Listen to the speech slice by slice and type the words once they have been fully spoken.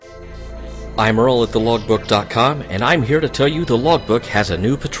I'm Earl at thelogbook.com, and I'm here to tell you the Logbook has a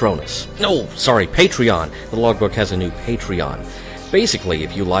new Patronus. No, sorry, Patreon. The Logbook has a new Patreon. Basically,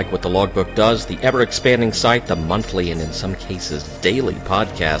 if you like what the Logbook does, the ever-expanding site, the monthly and in some cases daily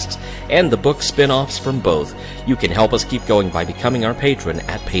podcasts, and the book spin-offs from both, you can help us keep going by becoming our patron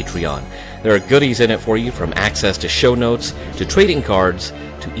at Patreon. There are goodies in it for you, from access to show notes, to trading cards,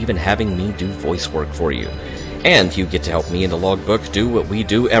 to even having me do voice work for you. And you get to help me and the Logbook do what we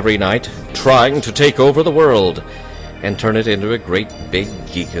do every night, trying to take over the world and turn it into a great big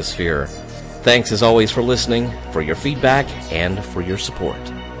geekosphere. Thanks as always for listening, for your feedback, and for your support.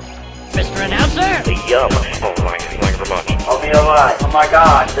 Mr. Announcer! Yum. Oh my, thank you very much. I'll be alright. Oh my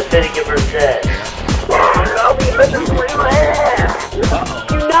god, the city giver's dead. I'll be missing for your ass.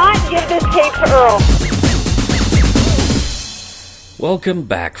 Do not give this tape to Earl. Welcome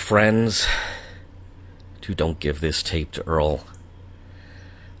back, friends, to Don't Give This Tape to Earl.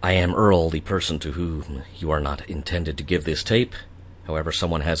 I am Earl, the person to whom you are not intended to give this tape. However,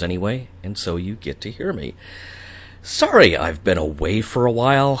 someone has anyway, and so you get to hear me. Sorry I've been away for a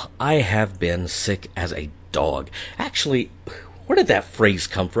while. I have been sick as a dog. Actually, where did that phrase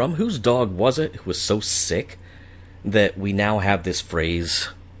come from? Whose dog was it who was so sick that we now have this phrase,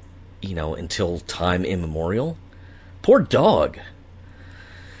 until time immemorial? Poor dog.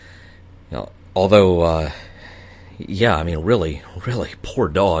 Although, really, poor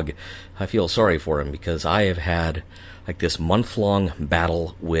dog. I feel sorry for him because I have had this month-long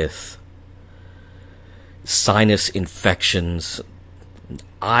battle with sinus infections,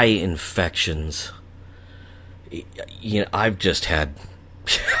 eye infections. I've just had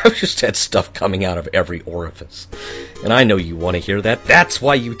stuff coming out of every orifice. And I know you want to hear that. That's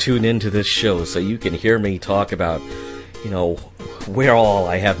why you tune into this show, so you can hear me talk about, where all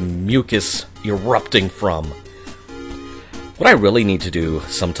I have mucus erupting from. What I really need to do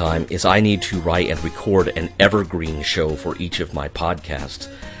sometime is I need to write and record an evergreen show for each of my podcasts.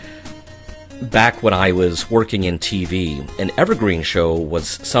 Back when I was working in TV, an evergreen show was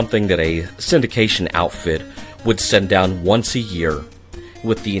something that a syndication outfit would send down once a year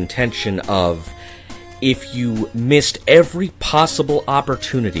with the intention of, if you missed every possible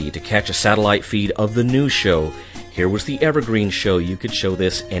opportunity to catch a satellite feed of the new show, here was the evergreen show. You could show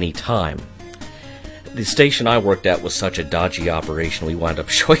this anytime. The station I worked at was such a dodgy operation, we wound up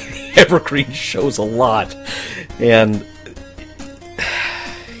showing the evergreen shows a lot. And,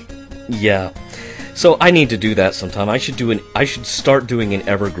 yeah. So I need to do that sometime. I should start doing an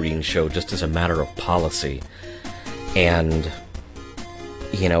evergreen show just as a matter of policy. And,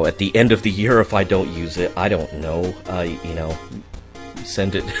 at the end of the year, if I don't use it, I don't know,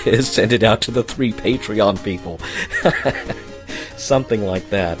 send it out to the 3 Patreon people. Something like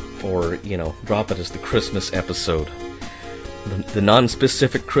that, or, drop it as the Christmas episode. The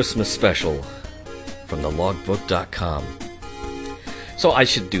non-specific Christmas special from thelogbook.com. So I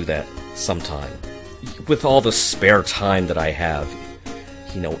should do that sometime. With all the spare time that I have,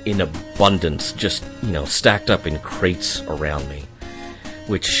 in abundance, just, stacked up in crates around me.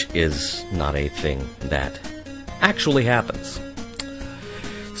 Which is not a thing that actually happens.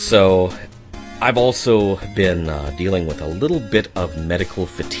 So I've also been dealing with a little bit of medical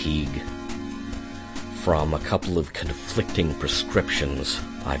fatigue from a couple of conflicting prescriptions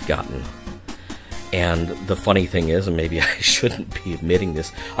I've gotten. And the funny thing is, and maybe I shouldn't be admitting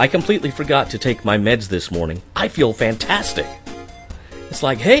this, I completely forgot to take my meds this morning. I feel fantastic. It's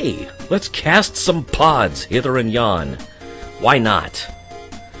like, hey, let's cast some pods hither and yon. Why not?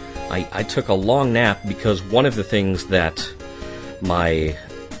 I took a long nap because one of the things that my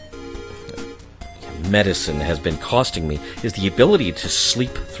medicine has been costing me is the ability to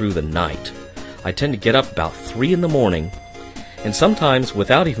sleep through the night. I tend to get up about 3 in the morning, and sometimes,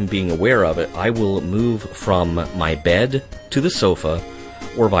 without even being aware of it, I will move from my bed to the sofa,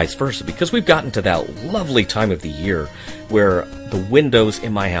 or vice versa, because we've gotten to that lovely time of the year where the windows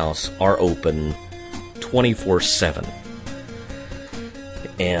in my house are open 24/7.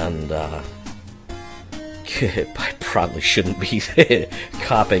 And, I probably shouldn't be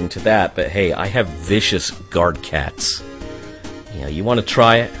copping to that, but hey, I have vicious guard cats. You want to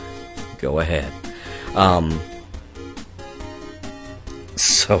try it? Go ahead.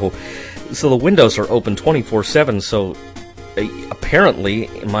 So the windows are open 24/7, so apparently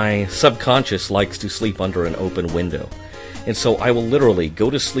my subconscious likes to sleep under an open window. And so I will literally go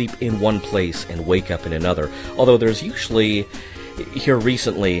to sleep in one place and wake up in another. Although there's usually, here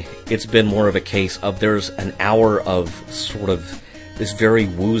recently, it's been more of a case of there's an hour of sort of this very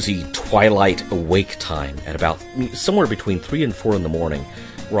woozy twilight awake time at about somewhere between 3 and 4 in the morning,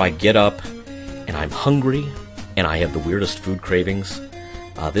 where I get up and I'm hungry and I have the weirdest food cravings.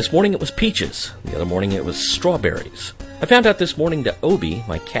 This morning it was peaches. The other morning it was strawberries. I found out this morning that Obi,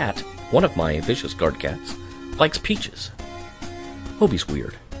 my cat, one of my Vicious Guard cats, likes peaches. Obi's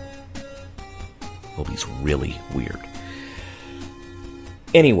weird. Obi's really weird.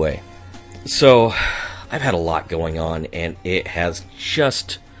 Anyway, so I've had a lot going on, and it has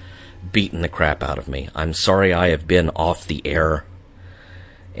just beaten the crap out of me. I'm sorry I have been off the air,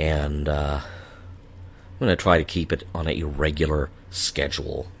 and I'm going to try to keep it on a regular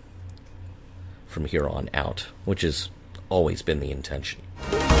schedule from here on out, which has always been the intention.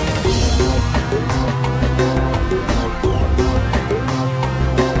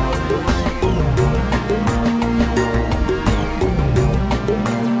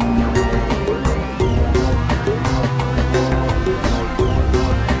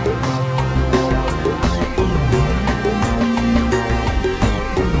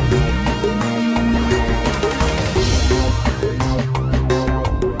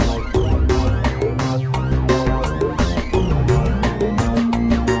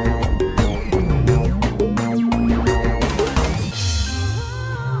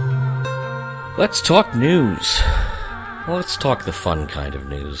 Let's talk news. Well, let's talk the fun kind of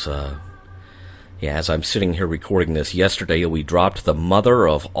news. As I'm sitting here recording this, yesterday we dropped the mother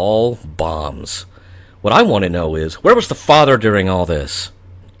of all bombs. What I want to know is, where was the father during all this?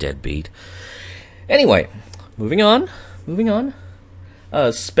 Deadbeat. Anyway, moving on.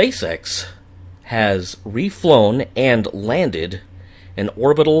 SpaceX has reflown and landed an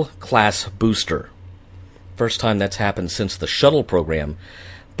orbital-class booster. First time that's happened since the shuttle program.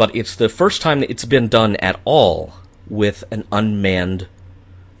 But it's the first time that it's been done at all with an unmanned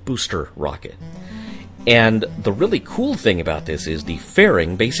booster rocket. And the really cool thing about this is the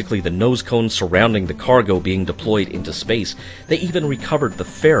fairing, basically the nose cone surrounding the cargo being deployed into space, they even recovered the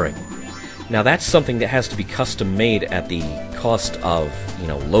fairing. Now that's something that has to be custom made at the cost of,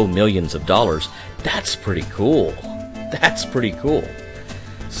 low millions of dollars. That's pretty cool.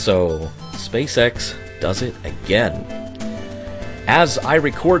 So, SpaceX does it again. As I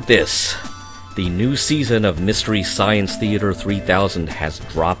record this, the new season of Mystery Science Theater 3000 has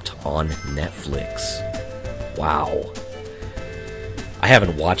dropped on Netflix. Wow. I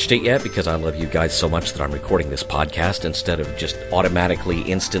haven't watched it yet because I love you guys so much that I'm recording this podcast instead of just automatically,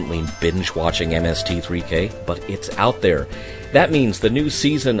 instantly binge-watching MST3K, but it's out there. That means the new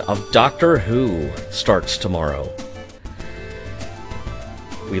season of Doctor Who starts tomorrow.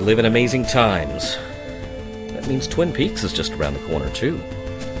 We live in amazing times. That means Twin Peaks is just around the corner, too.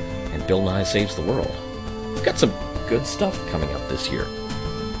 And Bill Nye Saves the World. We've got some good stuff coming up this year.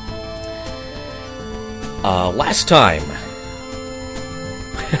 Last time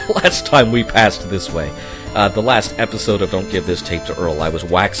we passed this way, the last episode of Don't Give This Tape to Earl, I was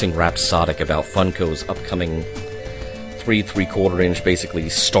waxing rhapsodic about Funko's upcoming 3/4-inch, basically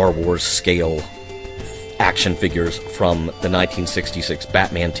Star Wars scale action figures from the 1966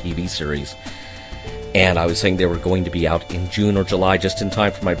 Batman TV series. And I was saying they were going to be out in June or July, just in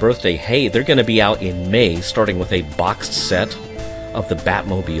time for my birthday. Hey, they're going to be out in May, starting with a boxed set of the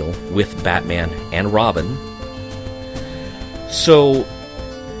Batmobile with Batman and Robin. So,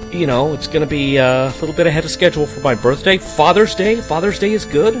 it's going to be a little bit ahead of schedule for my birthday. Father's Day is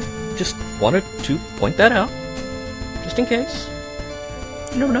good. Just wanted to point that out, just in case.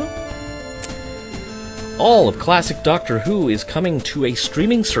 You never know. All of classic Doctor Who is coming to a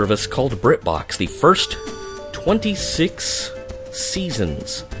streaming service called BritBox. The first 26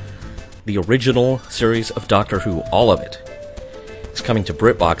 seasons, the original series of Doctor Who, all of it, is coming to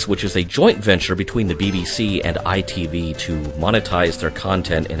BritBox, which is a joint venture between the BBC and ITV to monetize their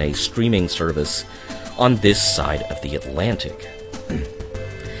content in a streaming service on this side of the Atlantic.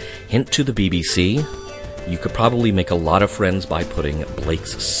 Hint to the BBC, you could probably make a lot of friends by putting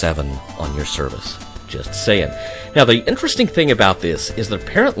Blake's 7 on your service. Just saying. Now, the interesting thing about this is that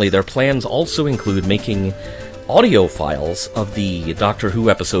apparently their plans also include making audio files of the Doctor Who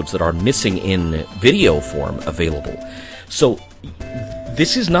episodes that are missing in video form available. So,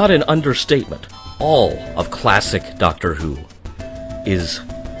 this is not an understatement. All of classic Doctor Who is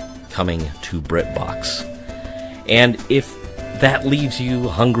coming to BritBox. And if that leaves you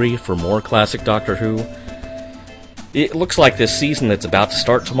hungry for more classic Doctor Who, it looks like this season that's about to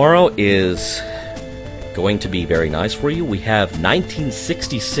start tomorrow is going to be very nice for you. We have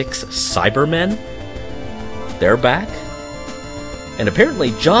 1966 Cybermen. They're back. And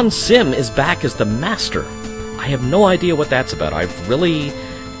apparently John Sim is back as the Master. I have no idea what that's about. I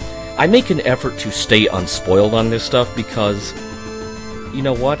make an effort to stay unspoiled on this stuff because, you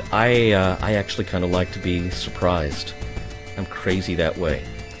know what? I actually kind of like to be surprised. I'm crazy that way.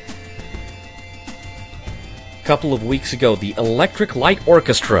 A couple of weeks ago, the Electric Light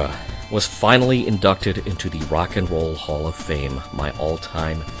Orchestra was finally inducted into the Rock and Roll Hall of Fame, my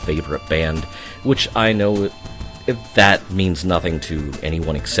all-time favorite band, which I know that means nothing to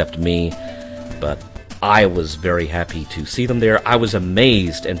anyone except me, but I was very happy to see them there. I was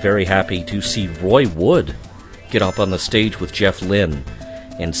amazed and very happy to see Roy Wood get up on the stage with Jeff Lynne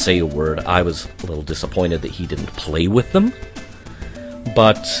and say a word. I was a little disappointed that he didn't play with them,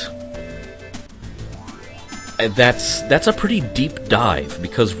 but that's a pretty deep dive,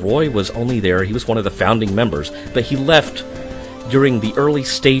 because Roy was only there, he was one of the founding members, but he left during the early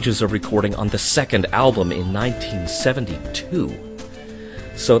stages of recording on the second album in 1972.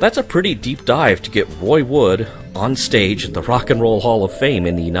 So that's a pretty deep dive to get Roy Wood on stage at the Rock and Roll Hall of Fame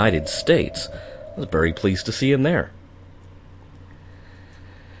in the United States. I was very pleased to see him there.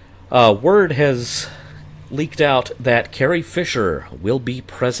 Word has leaked out that Carrie Fisher will be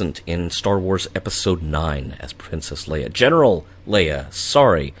present in Star Wars Episode 9 as Princess Leia. General Leia.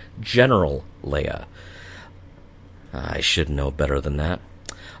 I should know better than that.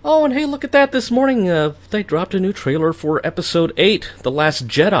 Oh, and hey, look at that. This morning, they dropped a new trailer for Episode 8, The Last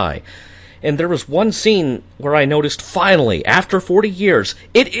Jedi. And there was one scene where I noticed, finally, after 40 years,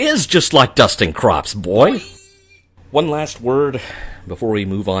 it is just like dusting crops, boy! One last word before we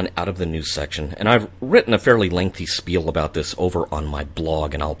move on out of the news section, and I've written a fairly lengthy spiel about this over on my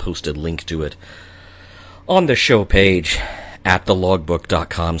blog, and I'll post a link to it on the show page at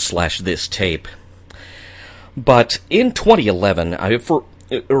thelogbook.com/thistape. But in 2011,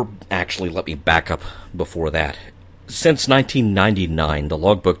 actually, let me back up before that. Since 1999,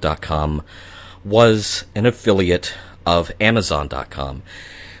 thelogbook.com was an affiliate of Amazon.com,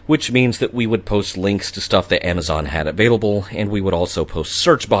 which means that we would post links to stuff that Amazon had available, and we would also post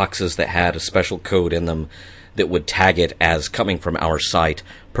search boxes that had a special code in them that would tag it as coming from our site.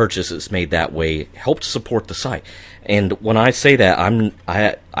 Purchases made that way helped support the site. And when I say that,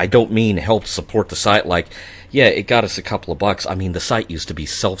 I don't mean helped support the site like, yeah, it got us a couple of bucks. I mean, the site used to be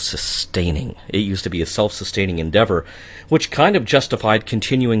self-sustaining. It used to be a self-sustaining endeavor, which kind of justified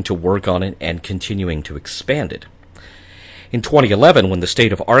continuing to work on it and continuing to expand it. In 2011, when the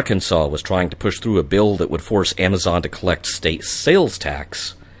state of Arkansas was trying to push through a bill that would force Amazon to collect state sales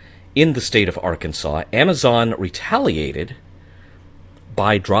tax in the state of Arkansas, Amazon retaliated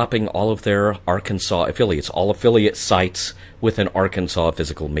by dropping all of their Arkansas affiliates, all affiliate sites with an Arkansas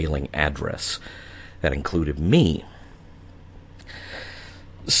physical mailing address. That included me.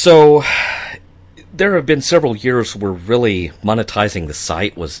 So there have been several years where really monetizing the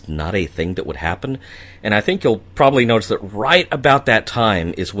site was not a thing that would happen, and I think you'll probably notice that right about that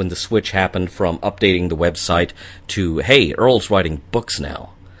time is when the switch happened from updating the website to, hey, Earl's writing books now.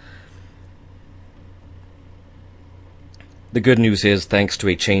 The good news is, thanks to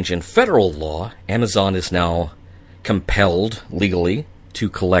a change in federal law, Amazon is now compelled legally to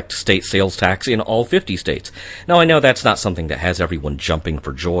collect state sales tax in all 50 states. Now, I know that's not something that has everyone jumping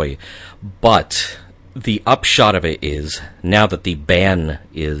for joy, but the upshot of it is, now that the ban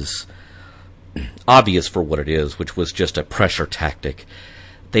is obvious for what it is, which was just a pressure tactic,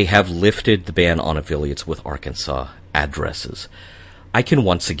 they have lifted the ban on affiliates with Arkansas addresses. I can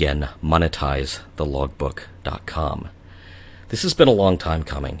once again monetize thelogbook.com. This has been a long time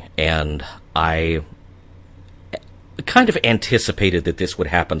coming, and I kind of anticipated that this would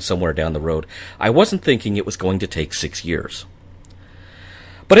happen somewhere down the road. I wasn't thinking it was going to take 6 years.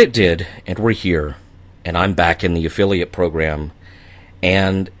 But it did, and we're here, and I'm back in the affiliate program,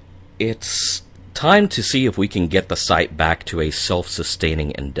 and it's time to see if we can get the site back to a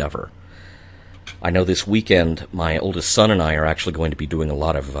self-sustaining endeavor. I know this weekend my oldest son and I are actually going to be doing a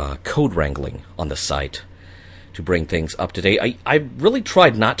lot of code wrangling on the site to bring things up to date. I really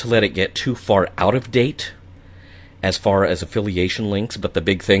tried not to let it get too far out of date as far as affiliation links, but the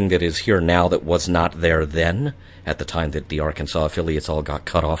big thing that is here now that was not there then, at the time that the Arkansas affiliates all got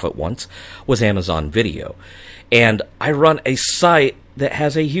cut off at once, was Amazon Video. And I run a site that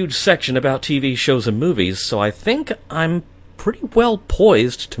has a huge section about TV shows and movies, so I think I'm pretty well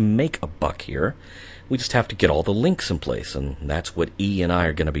poised to make a buck here. We just have to get all the links in place, and that's what E and I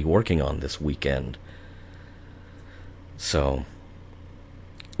are going to be working on this weekend. So,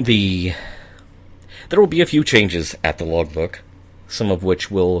 there will be a few changes at the logbook, some of which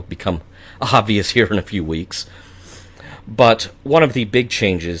will become obvious here in a few weeks. But one of the big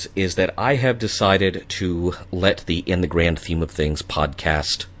changes is that I have decided to let the In the Grand Theme of Things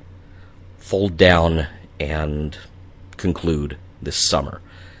podcast fold down and conclude this summer.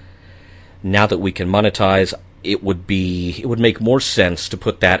 Now that we can monetize, it would make more sense to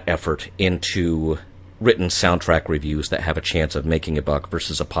put that effort into written soundtrack reviews that have a chance of making a buck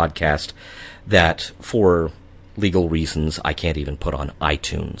versus a podcast that, for legal reasons, I can't even put on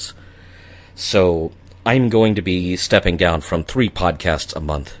iTunes. So I'm going to be stepping down from 3 podcasts a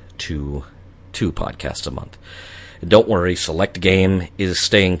month to 2 podcasts a month. Don't worry, Select Game is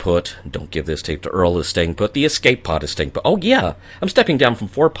staying put. Don't Give This Tape to Earl is staying put. The Escape Pod is staying put. Oh yeah, I'm stepping down from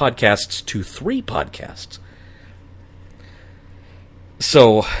 4 podcasts to 3 podcasts.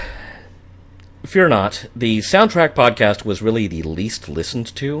 So, fear not, the Soundtrack podcast was really the least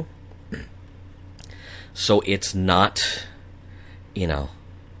listened to. So it's not,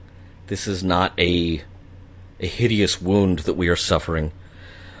 this is not a hideous wound that we are suffering.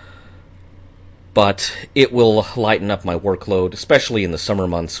 But it will lighten up my workload, especially in the summer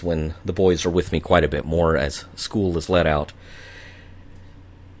months when the boys are with me quite a bit more as school is let out.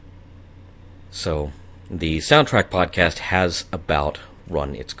 So, the Soundtrack podcast has about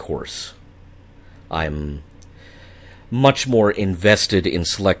run its course. I'm much more invested in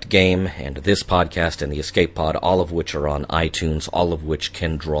Select Game and this podcast and the Escape Pod, all of which are on iTunes, all of which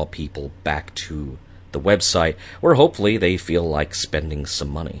can draw people back to the website, where hopefully they feel like spending some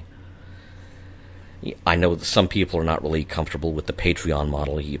money. I know that some people are not really comfortable with the Patreon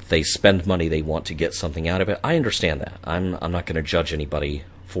model. If they spend money, they want to get something out of it. I understand that. I'm not going to judge anybody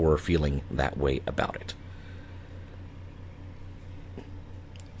for feeling that way about it.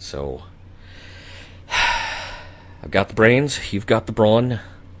 So, I've got the brains, you've got the brawn.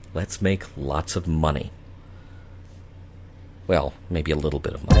 Let's make lots of money. Well, maybe a little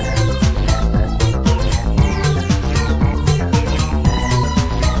bit of money.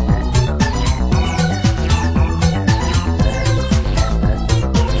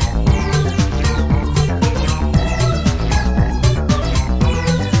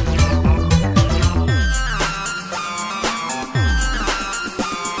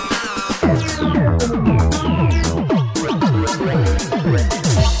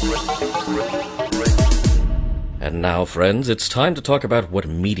 And now, friends, it's time to talk about what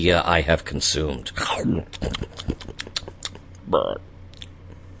media I have consumed.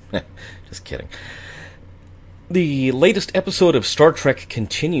 Just kidding. The latest episode of Star Trek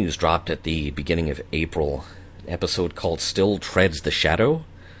Continues dropped at the beginning of April. An episode called Still Treads the Shadow.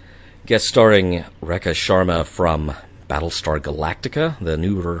 Guest starring Rekha Sharma from Battlestar Galactica, the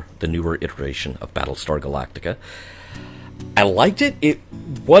newer iteration of Battlestar Galactica. I liked it. It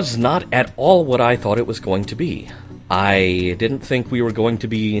was not at all what I thought it was going to be. I didn't think we were going to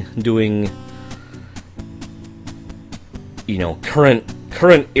be doing,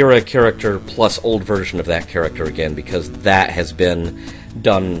 current era character plus old version of that character again, because that has been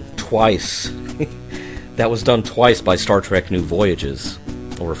done twice. That was done twice by Star Trek New Voyages,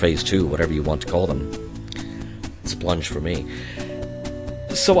 or Phase 2, whatever you want to call them. It's a plunge for me.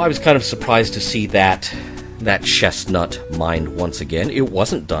 So I was kind of surprised to see that chestnut mined once again. It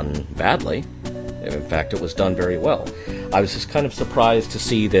wasn't done badly. In fact, it was done very well. I was just kind of surprised to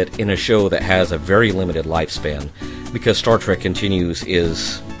see that in a show that has a very limited lifespan, because Star Trek Continues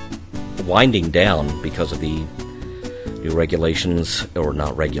is winding down because of the new regulations, or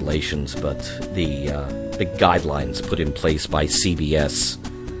not regulations, but the guidelines put in place by CBS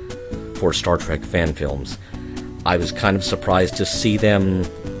for Star Trek fan films. I was kind of surprised to see them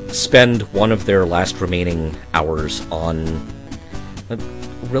spend one of their last remaining hours on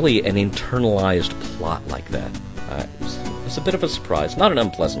really an internalized plot like that. It was a bit of a surprise, not an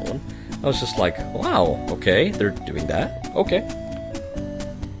unpleasant one. I was just like, wow, okay, they're doing that, okay.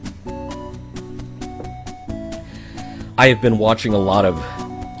 I have been watching a lot of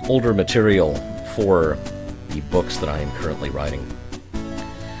older material for the books that I am currently writing,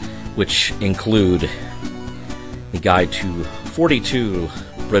 which include the guide to 42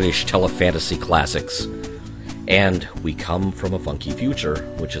 British telefantasy classics, and We Come From a Funky Future,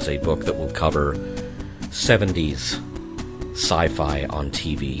 which is a book that will cover 70s sci-fi on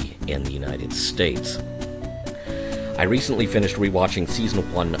TV in the United States. I recently finished rewatching Season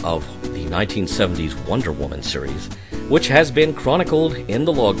 1 of the 1970s Wonder Woman series, which has been chronicled in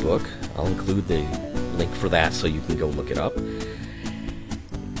the logbook. I'll include the link for that so you can go look it up.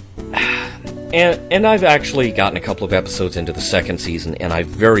 And I've actually gotten a couple of episodes into the second season, and I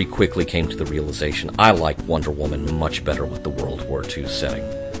very quickly came to the realization I like Wonder Woman much better with the World War II setting.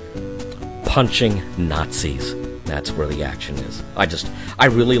 Punching Nazis. That's where the action is. I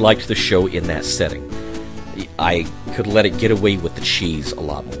really liked the show in that setting. I could let it get away with the cheese a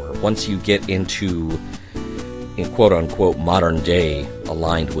lot more. Once you get into, in quote-unquote, modern day,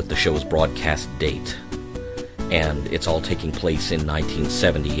 aligned with the show's broadcast date, and it's all taking place in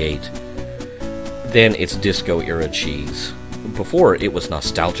 1978, then it's disco-era cheese. Before, it was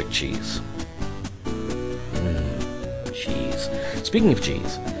nostalgic cheese. Cheese. Speaking of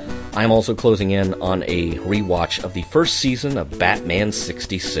cheese, I'm also closing in on a rewatch of the first season of Batman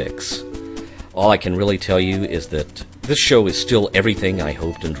 66. All I can really tell you is that this show is still everything I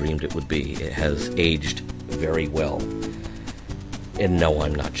hoped and dreamed it would be. It has aged very well. And no,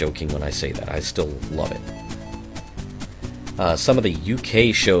 I'm not joking when I say that. I still love it. Some of the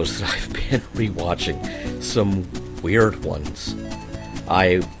UK shows that I've been rewatching, some weird ones.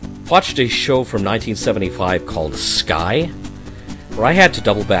 I watched a show from 1975 called Sky, where I had to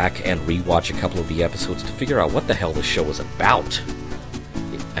double back and rewatch a couple of the episodes to figure out what the hell this show was about.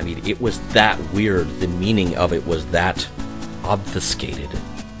 I mean, it was that weird. The meaning of it was that obfuscated.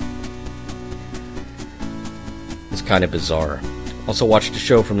 It's kind of bizarre. Also watched a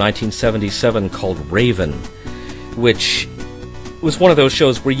show from 1977 called Raven, which was one of those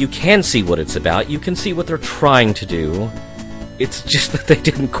shows where you can see what it's about. You can see what they're trying to do. It's just that they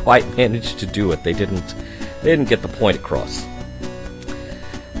didn't quite manage to do it. They didn't get the point across.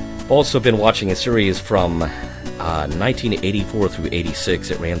 I've also been watching a series from 1984 through 86.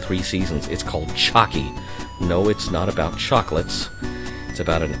 It ran 3 seasons. It's called Chalky. No, it's not about chocolates. It's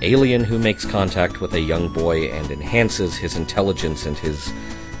about an alien who makes contact with a young boy and enhances his intelligence and his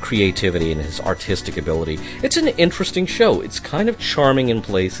creativity and his artistic ability. It's an interesting show. It's kind of charming in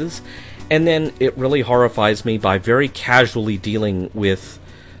places, and then it really horrifies me by very casually dealing with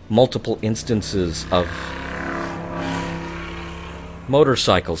multiple instances of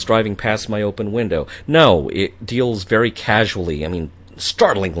motorcycles driving past my open window. No, it deals very casually, I mean,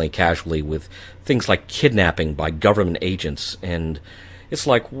 startlingly casually, with things like kidnapping by government agents, and it's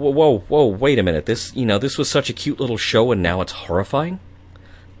like, whoa, wait a minute, this was such a cute little show and now it's horrifying?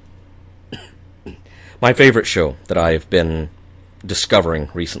 My favorite show that I've been discovering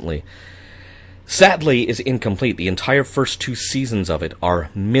recently, sadly, is incomplete. The entire first 2 seasons of it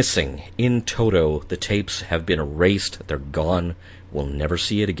are missing in toto. The tapes have been erased. They're gone. We'll never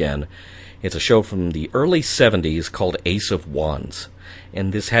see it again. It's a show from the early 70s called Ace of Wands.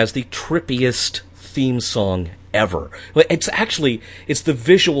 And this has the trippiest theme song ever. It's the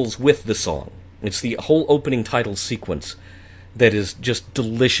visuals with the song. It's the whole opening title sequence that is just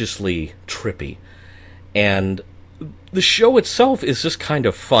deliciously trippy. And the show itself is just kind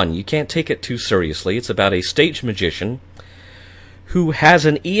of fun. You can't take it too seriously. It's about a stage magician who has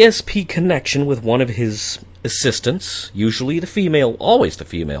an ESP connection with one of his assistants, usually the female, always the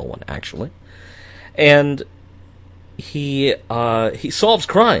female one, actually. And he solves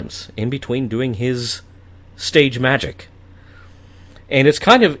crimes in between doing his stage magic. And it's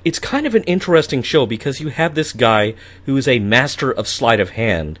kind of an interesting show because you have this guy who is a master of sleight of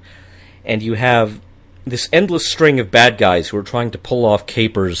hand, and you have this endless string of bad guys who are trying to pull off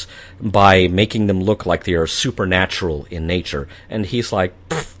capers by making them look like they are supernatural in nature. And he's like,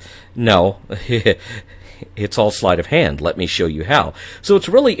 no, it's all sleight of hand. Let me show you how. So it's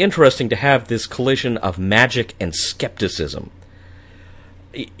really interesting to have this collision of magic and skepticism.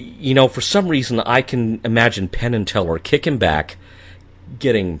 You know, for some reason, I can imagine Penn and Teller kicking back,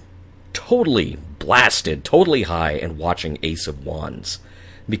 getting totally blasted, totally high, and watching Ace of Wands,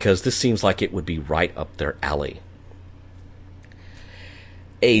 because this seems like it would be right up their alley.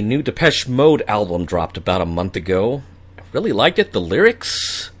 A new Depeche Mode album dropped about a month ago. I really liked it. The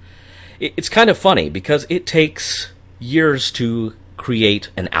lyrics, it's kind of funny because it takes years to create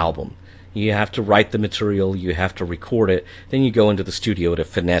an album. You have to write the material, you have to record it, then you go into the studio to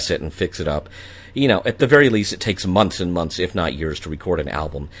finesse it and fix it up. You know, at the very least, it takes months and months, if not years, to record an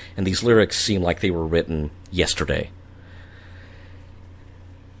album. And these lyrics seem like they were written yesterday.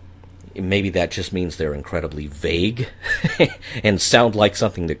 Maybe that just means they're incredibly vague and sound like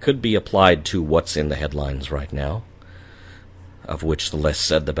something that could be applied to what's in the headlines right now, of which the less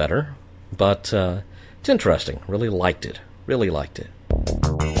said the better. But it's interesting. Really liked it. Really liked it.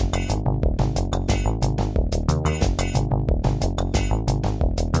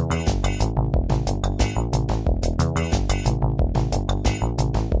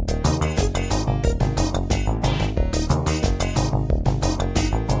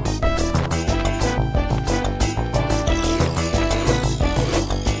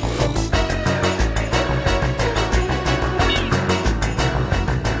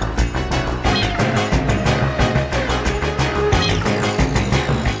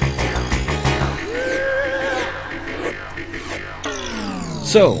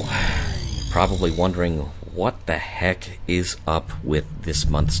 So, you're probably wondering what the heck is up with this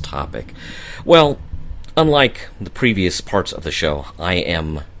month's topic. Well, unlike the previous parts of the show, I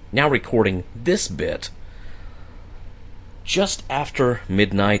am now recording this bit just after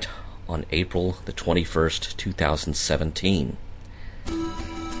midnight on April the 21st, 2017.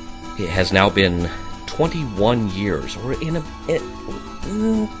 It has now been 21 years, or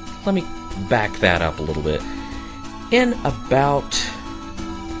let me back that up a little bit. In about,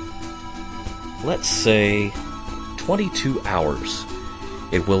 let's say, 22 hours,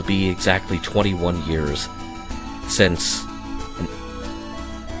 it will be exactly 21 years since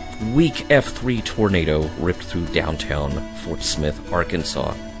a weak F3 tornado ripped through downtown Fort Smith,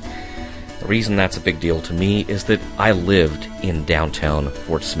 Arkansas. The reason that's a big deal to me is that I lived in downtown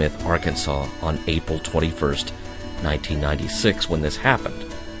Fort Smith, Arkansas on April 21st, 1996 when this happened.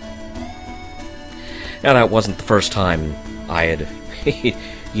 Now, that wasn't the first time I had,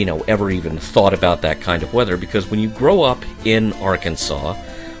 ever even thought about that kind of weather, because when you grow up in Arkansas,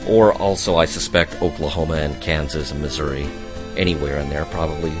 or also, I suspect, Oklahoma and Kansas and Missouri, anywhere in there,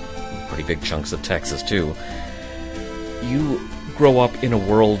 probably pretty big chunks of Texas too, you grow up in a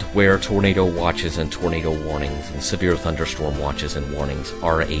world where tornado watches and tornado warnings and severe thunderstorm watches and warnings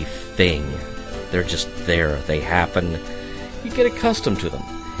are a thing. They're just there. They happen. You get accustomed to them.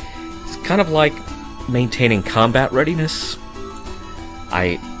 It's kind of like maintaining combat readiness.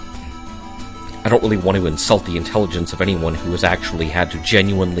 I don't really want to insult the intelligence of anyone who has actually had to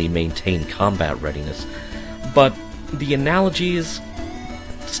genuinely maintain combat readiness, but the analogy is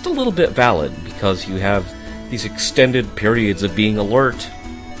just a little bit valid, because you have these extended periods of being alert,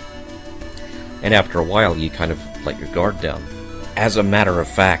 and after a while you kind of let your guard down. As a matter of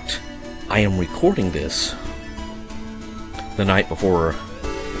fact, I am recording this the night before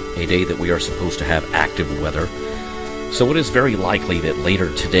a day that we are supposed to have active weather, so it is very likely that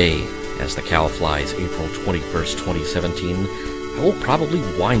later today, as the cow flies April 21st, 2017, I will probably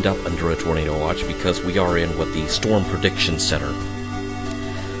wind up under a tornado watch, because we are in what the Storm Prediction Center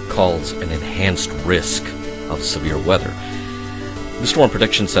calls an enhanced risk of severe weather. The Storm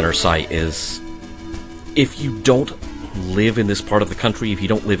Prediction Center site is, if you don't live in this part of the country, if you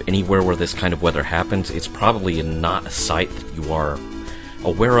don't live anywhere where this kind of weather happens, it's probably not a site that you are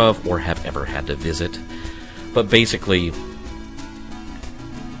aware of or have ever had to visit. But basically,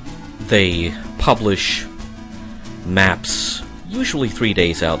 they publish maps usually 3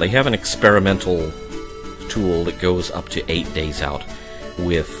 days out. They have an experimental tool that goes up to 8 days out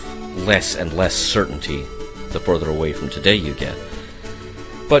with less and less certainty the further away from today you get.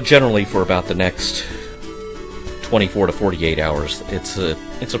 But generally, for about the next 24 to 48 hours, it's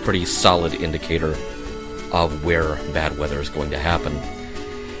a pretty solid indicator of where bad weather is going to happen.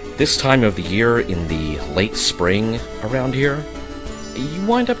 This time of the year, in the late spring around here, you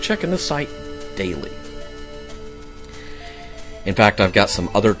wind up checking the site daily. In fact, I've got some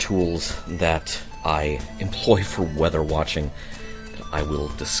other tools that I employ for weather watching that I will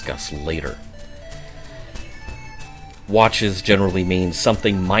discuss later. Watches generally mean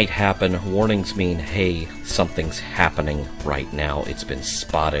something might happen. Warnings mean, hey, something's happening right now. It's been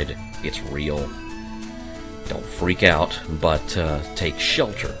spotted. It's real. Don't freak out, but take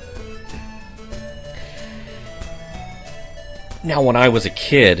shelter. Now, when I was a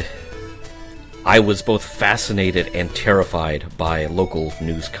kid, I was both fascinated and terrified by local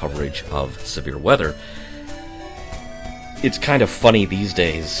news coverage of severe weather. It's kind of funny these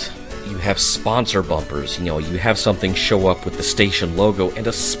days. You have sponsor bumpers, you have something show up with the station logo and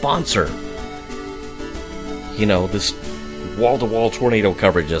a sponsor. This wall-to-wall tornado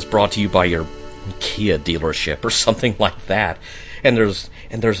coverage is brought to you by your Kia dealership or something like that. And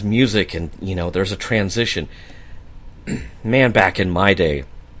there's music and, there's a transition. Man, back in my day,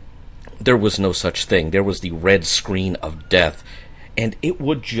 there was no such thing. There was the red screen of death, and it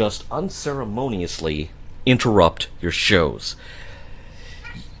would just unceremoniously interrupt your shows.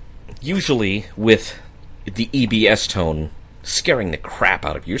 Usually with the EBS tone scaring the crap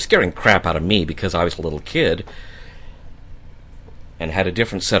out of you. You're scaring the crap out of me because I was a little kid and had a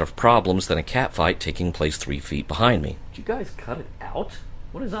different set of problems than a cat fight taking place 3 feet behind me. Did you guys cut it out?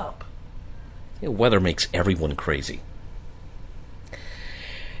 What is up? Weather makes everyone crazy.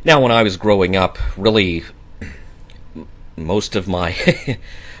 Now, when I was growing up, really, most of my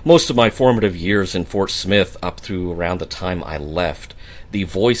formative years in Fort Smith up through around the time I left, the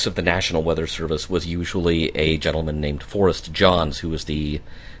voice of the National Weather Service was usually a gentleman named Forrest Johns, who was the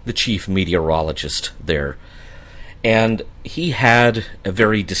chief meteorologist there. And he had a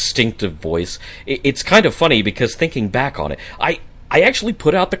very distinctive voice. It's kind of funny because thinking back on it, I actually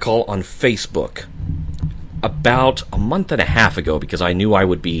put out the call on Facebook about a month and a half ago because I knew I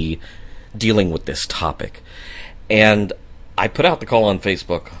would be dealing with this topic. And I put out the call on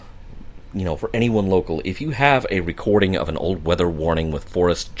Facebook, for anyone local, if you have a recording of an old weather warning with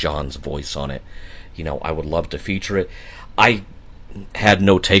Forrest Johns' voice on it, I would love to feature it. I had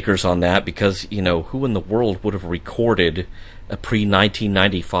no takers on that because, who in the world would have recorded a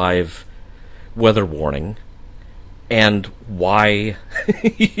pre-1995 weather warning And why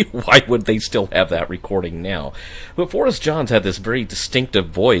why would they still have that recording now? But Forrest Johns had this very distinctive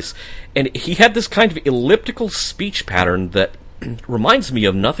voice, and he had this kind of elliptical speech pattern that reminds me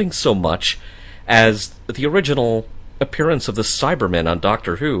of nothing so much as the original appearance of the Cybermen on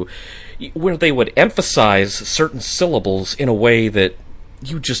Doctor Who, where they would emphasize certain syllables in a way that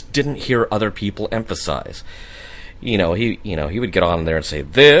you just didn't hear other people emphasize. He would get on there and say,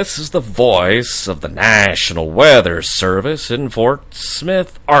 "This is the voice of the National Weather Service in Fort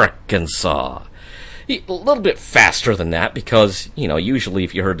Smith, Arkansas." A little bit faster than that because, usually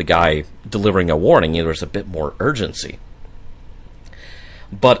if you heard the guy delivering a warning, there was a bit more urgency.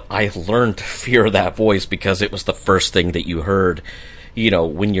 But I learned to fear that voice because it was the first thing that you heard,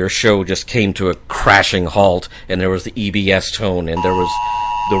 when your show just came to a crashing halt and there was the EBS tone and there was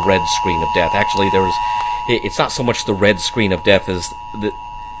the red screen of death. Actually, it's not so much the red screen of death as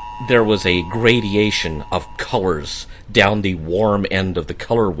there was a gradation of colors down the warm end of the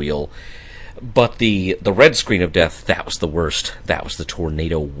color wheel. But the red screen of death, that was the worst. That was the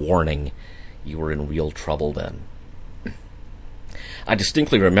tornado warning. You were in real trouble then. I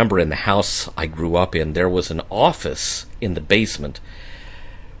distinctly remember in the house I grew up in, there was an office in the basement,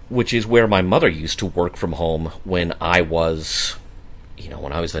 which is where my mother used to work from home when I was,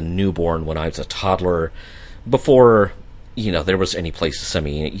 when I was a newborn, when I was a toddler, before, there was any place to send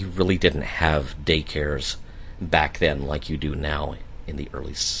me. You really didn't have daycares back then like you do now in the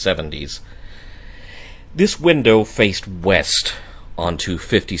early 70s. This window faced west onto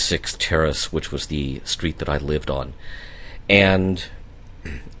 56th Terrace, which was the street that I lived on. And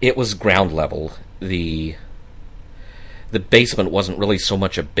it was ground level. The basement wasn't really so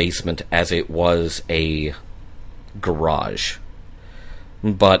much a basement as it was a garage.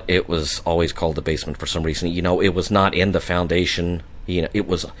 But it was always called the basement for some reason. It was not in the foundation. It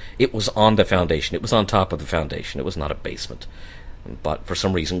was on the foundation. It was on top of the foundation. It was not a basement. But for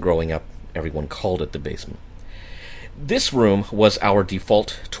some reason, growing up, everyone called it the basement. This room was our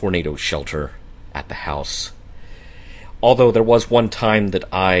default tornado shelter at the house. Although there was one time that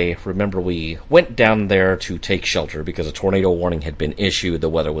I remember we went down there to take shelter because a tornado warning had been issued, the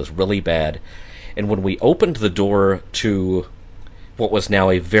weather was really bad, and when we opened the door to what was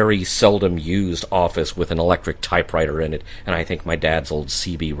now a very seldom used office with an electric typewriter in it, and I think my dad's old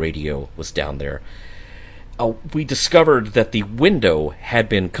CB radio was down there, we discovered that the window had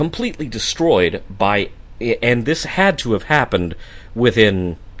been completely destroyed and this had to have happened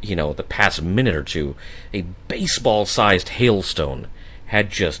within the past minute or two. A baseball-sized hailstone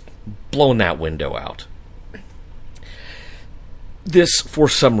had just blown that window out. This, for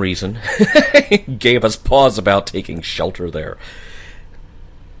some reason, gave us pause about taking shelter there.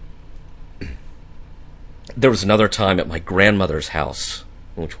 There was another time at my grandmother's house,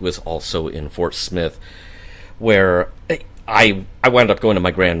 which was also in Fort Smith, where I wound up going to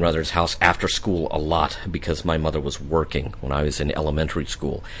my grandmother's house after school a lot because my mother was working when I was in elementary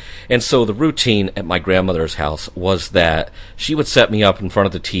school. And so the routine at my grandmother's house was that she would set me up in front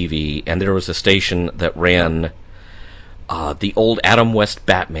of the TV, and there was a station that ran the old Adam West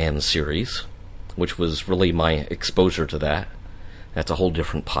Batman series, which was really my exposure to that. That's a whole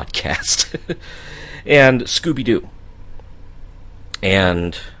different podcast. And Scooby-Doo.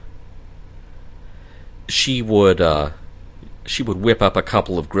 And she would whip up a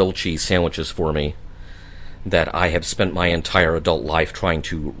couple of grilled cheese sandwiches for me that I have spent my entire adult life trying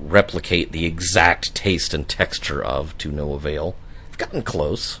to replicate the exact taste and texture of, to no avail. I've gotten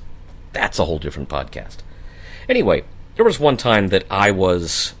close. That's a whole different podcast. Anyway, there was one time that I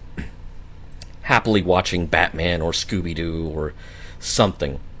was happily watching Batman or Scooby-Doo or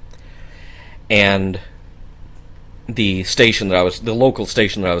something, and the local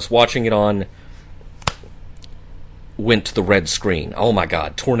station that I was watching it on went to the red screen. Oh my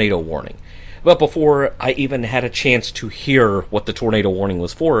God, tornado warning. But before I even had a chance to hear what the tornado warning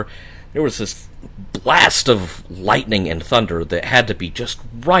was for, there was this blast of lightning and thunder that had to be just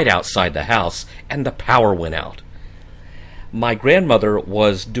right outside the house, and the power went out. My grandmother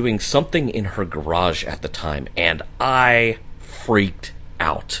was doing something in her garage at the time, and I freaked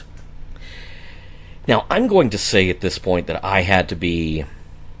out. Now, I'm going to say at this point that I had to be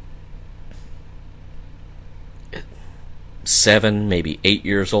 7, maybe 8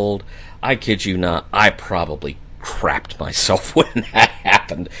 years old. I kid you not, I probably crapped myself when that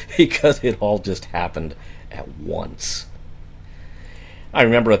happened, because it all just happened at once. I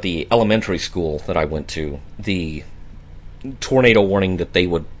remember at the elementary school that I went to, the tornado warning that they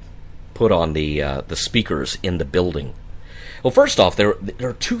would put on the speakers in the building. Well, first off, there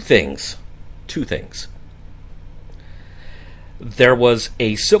are two things. There was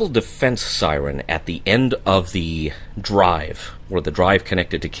a civil defense siren at the end of the drive, where the drive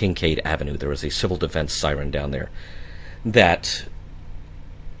connected to Kincaid Avenue. There was a civil defense siren down there that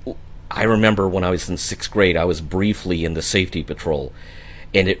I remember when I was in 6th grade. I was briefly in the safety patrol,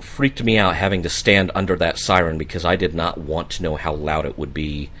 and it freaked me out having to stand under that siren because I did not want to know how loud it would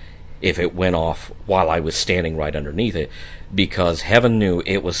be if it went off while I was standing right underneath it, because heaven knew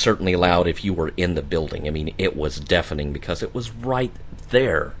it was certainly loud if you were in the building. I mean, it was deafening because it was right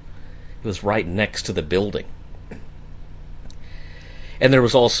there. It was right next to the building. And there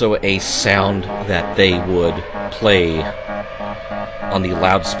was also a sound that they would play on the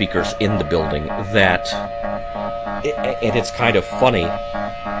loudspeakers in the building that, and it's kind of funny,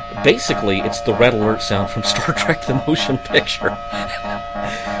 basically it's the red alert sound from Star Trek the Motion Picture.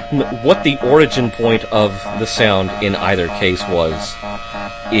 What the origin point of the sound in either case was,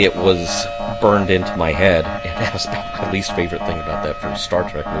 it was burned into my head, and that was my least favorite thing about that first Star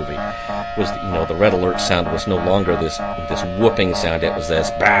Trek movie, was that, the red alert sound was no longer this whooping sound. It was this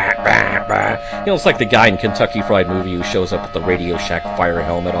bah, bah, bah. It's like the guy in Kentucky Fried Movie who shows up with the Radio Shack fire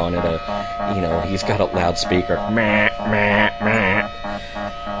helmet on and he's got a loudspeaker. Meh, meh, meh.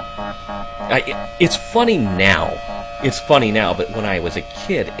 It's funny now. It's funny now, but when I was a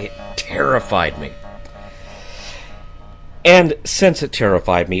kid, it terrified me. And since it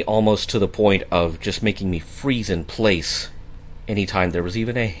terrified me almost to the point of just making me freeze in place anytime there was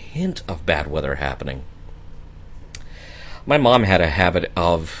even a hint of bad weather happening, my mom had a habit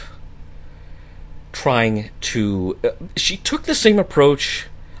of trying to... she took the same approach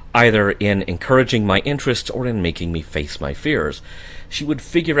either in encouraging my interests or in making me face my fears. She would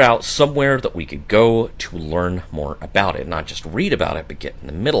figure out somewhere that we could go to learn more about it, not just read about it, but get in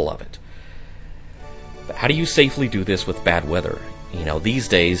the middle of it. But how do you safely do this with bad weather? These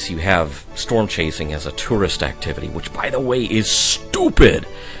days you have storm chasing as a tourist activity, which, by the way, is stupid.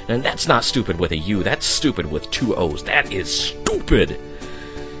 And that's not stupid with a U, that's stupid with 2 O's. That is stupid.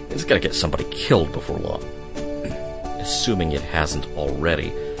 It's gonna get somebody killed before long. Assuming it hasn't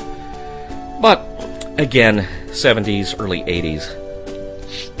already. But, again, 70s, early 80s,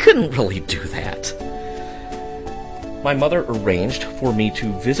 couldn't really do that. My mother arranged for me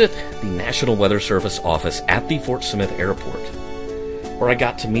to visit the National Weather Service office at the Fort Smith Airport, where I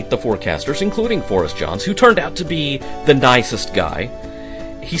got to meet the forecasters, including Forrest Johns, who turned out to be the nicest guy.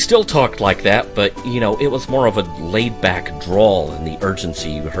 He still talked like that, but, it was more of a laid-back drawl in the urgency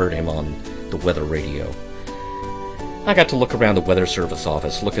you heard him on the weather radio. I got to look around the Weather Service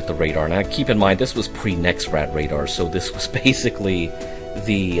office, look at the radar. Now, keep in mind, this was pre-NEXRAD radar, so this was basically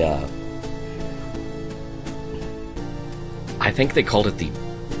the, I think they called it the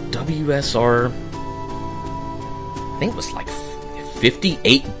WSR, I think it was like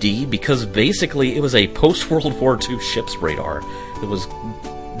 58D, because basically it was a post-World War II ship's radar that was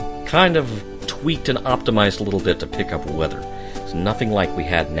kind of tweaked and optimized a little bit to pick up weather. It's nothing like we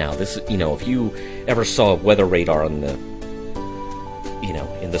had now. This, if you ever saw a weather radar in the,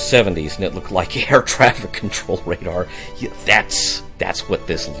 in the 70s and it looked like air traffic control radar, that's what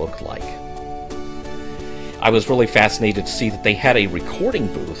this looked like. I was really fascinated to see that they had a recording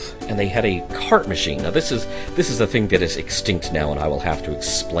booth and they had a cart machine. Now this is a thing that is extinct now, and I will have to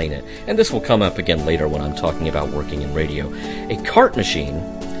explain it. And this will come up again later when I'm talking about working in radio. A cart machine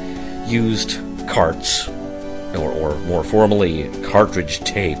used carts, or more formally, cartridge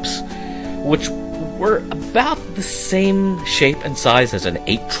tapes, which were about the same shape and size as an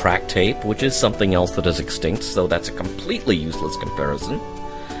 8-track tape, which is something else that is extinct, so that's a completely useless comparison.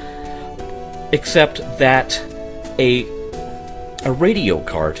 Except that a radio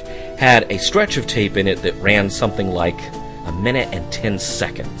cart had a stretch of tape in it that ran something like 1 minute and 10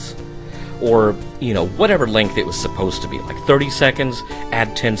 seconds. Or, whatever length it was supposed to be. Like 30 seconds,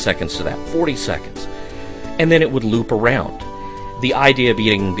 add 10 seconds to that, 40 seconds. And then it would loop around. The idea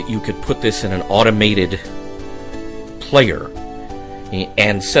being that you could put this in an automated player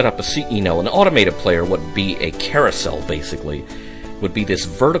and set up an automated player would be a carousel, basically. Would be this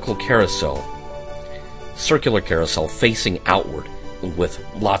vertical carousel, circular carousel facing outward with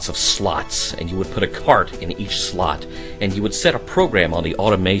lots of slots, and you would put a cart in each slot, and you would set a program on the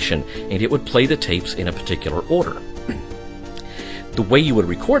automation, and it would play the tapes in a particular order. The way you would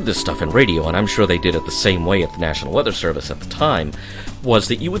record this stuff in radio, and I'm sure they did it the same way at the National Weather Service at the time, was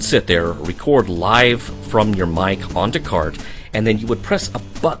that you would sit there, record live from your mic onto cart, and then you would press a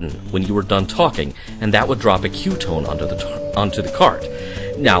button when you were done talking, and that would drop a cue tone onto the cart.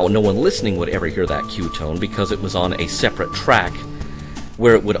 Now, no one listening would ever hear that cue tone because it was on a separate track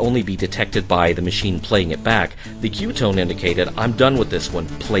where it would only be detected by the machine playing it back. The cue tone indicated, I'm done with this one,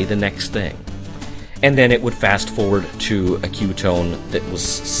 play the next thing. and then it would fast forward to a cue tone that was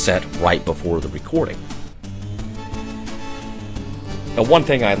set right before the recording. Now, one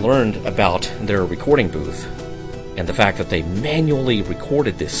thing I learned about their recording booth, and the fact that they manually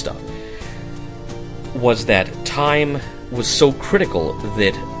recorded this stuff, was that time was so critical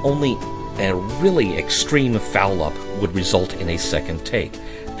that only a really extreme foul-up would result in a second take.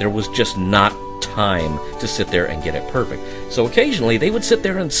 There was just not time to sit there and get it perfect. So occasionally they would sit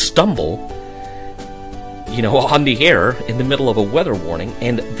there and stumble, on the air in the middle of a weather warning,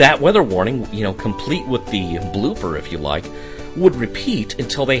 and that weather warning, complete with the blooper, if you like, would repeat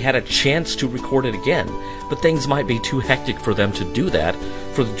until they had a chance to record it again. But things might be too hectic for them to do that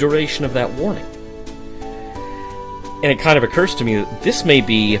for the duration of that warning. And it kind of occurs to me that this may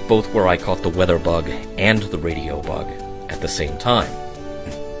be both where I caught the weather bug and the radio bug at the same time.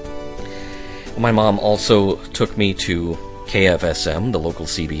 My mom also took me to KFSM, the local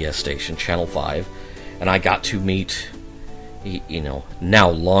CBS station, Channel 5, and I got to meet, now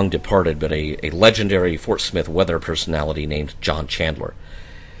long departed, but a legendary Fort Smith weather personality named John Chandler.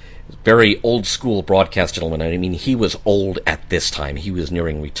 Very old-school broadcast gentleman. I mean, he was old at this time. He was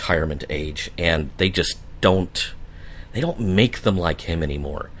nearing retirement age, and they just don't make them like him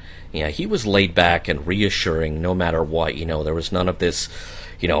anymore. Yeah, he was laid back and reassuring no matter what. There was none of this,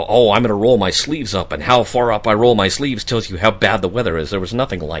 I'm going to roll my sleeves up, and how far up I roll my sleeves tells you how bad the weather is. There was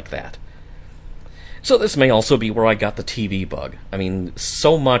nothing like that. So this may also be where I got the TV bug. I mean,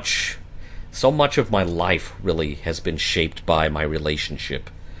 so much of my life really has been shaped by my relationship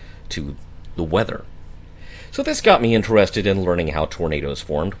to the weather. So this got me interested in learning how tornadoes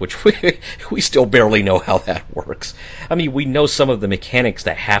formed, which we still barely know how that works. I mean, we know some of the mechanics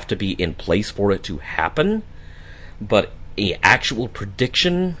that have to be in place for it to happen, but an actual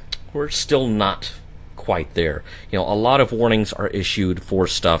prediction, we're still not quite there. A lot of warnings are issued for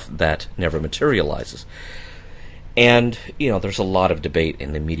stuff that never materializes. And, there's a lot of debate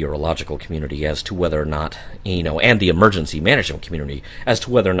in the meteorological community as to whether or not, and the emergency management community, as to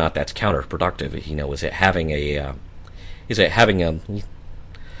whether or not that's counterproductive. Is it having a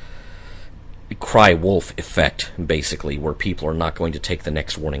cry wolf effect, basically, where people are not going to take the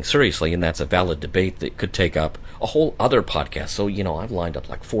next warning seriously, and that's a valid debate that could take up a whole other podcast. So, I've lined up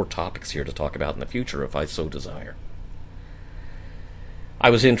like 4 topics here to talk about in the future if I so desire. I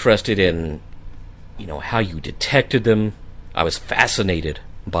was interested in how you detected them. I was fascinated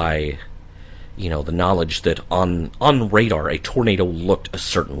by, the knowledge that on radar, a tornado looked a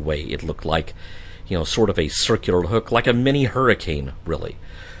certain way. It looked like, sort of a circular hook, like a mini hurricane, really.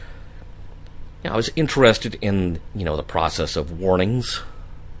 I was interested in, the process of warnings.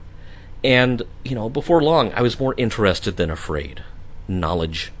 And, before long, I was more interested than afraid.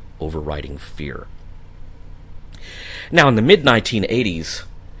 Knowledge overriding fear. Now, in the mid-1980s,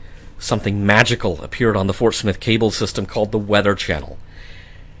 something magical appeared on the Fort Smith cable system called the Weather Channel.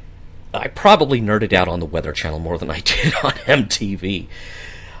 I probably nerded out on the Weather Channel more than I did on MTV.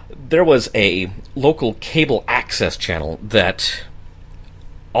 There was a local cable access channel that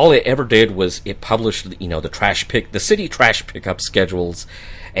all it ever did was it published, the city trash pickup schedules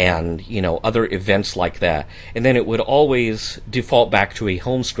and, other events like that. And then it would always default back to a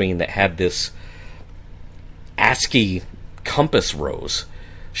home screen that had this ASCII compass rose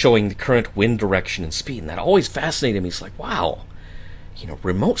showing the current wind direction and speed. And that always fascinated me. It's like, wow,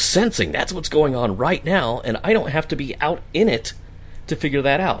 remote sensing, that's what's going on right now, and I don't have to be out in it to figure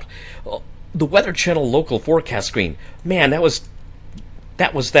that out. The Weather Channel local forecast screen, man, that was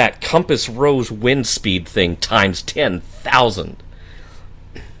that compass rose wind speed thing times 10,000.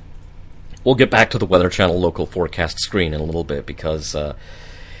 We'll get back to the Weather Channel local forecast screen in a little bit, because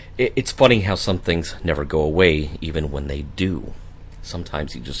it's funny how some things never go away, even when they do.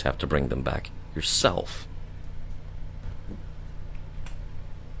 Sometimes you just have to bring them back yourself.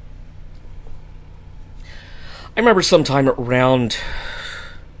 I remember sometime around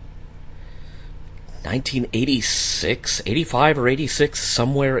 1986, 85 or 86,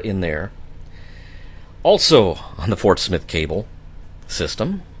 somewhere in there, also on the Fort Smith cable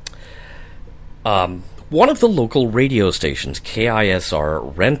system, one of the local radio stations,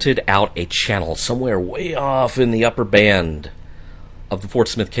 KISR, rented out a channel somewhere way off in the upper band of the Fort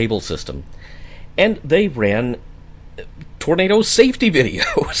Smith cable system, and they ran tornado safety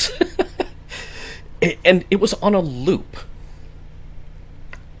videos. And it was on a loop.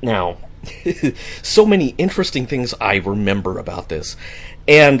 Now, so many interesting things I remember about this.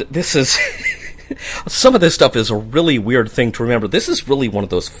 And this is... some of this stuff is a really weird thing to remember. This is really one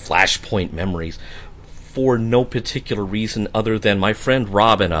of those flashpoint memories for no particular reason other than my friend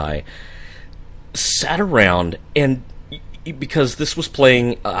Rob and I sat around and, because this was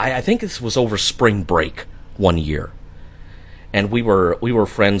playing, I think this was over spring break one year. And we were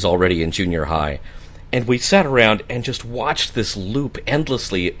friends already in junior high. And we sat around and just watched this loop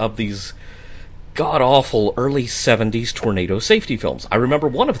endlessly of these god-awful early 70s tornado safety films. I remember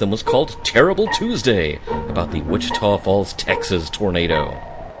one of them was called Terrible Tuesday, about the Wichita Falls, Texas tornado.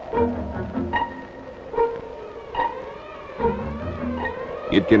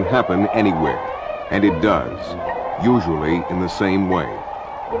 It can happen anywhere, and it does, usually in the same way.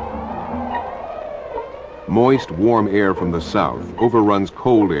 Moist, warm air from the south overruns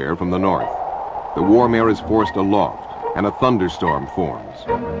cold air from the north. The warm air is forced aloft, and a thunderstorm forms.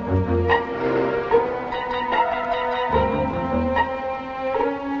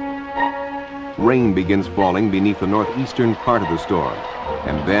 Rain begins falling beneath the northeastern part of the storm,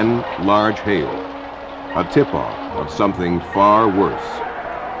 and then large hail, a tip-off of something far worse.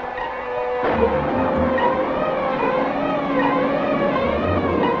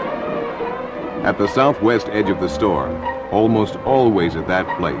 At the southwest edge of the storm, almost always at that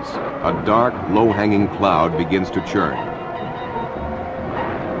place, a dark, low-hanging cloud begins to churn.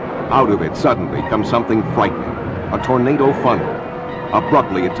 Out of it suddenly comes something frightening, a tornado funnel.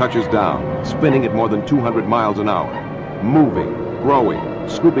 Abruptly it touches down, spinning at more than 200 miles an hour, moving, growing,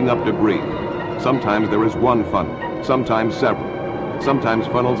 scooping up debris. Sometimes there is one funnel, sometimes several. Sometimes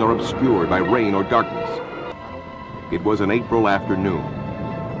funnels are obscured by rain or darkness. It was an April afternoon,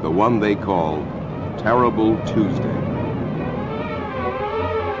 the one they called Terrible Tuesday.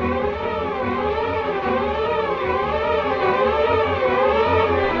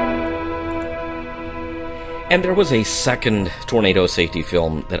 And there was a second tornado safety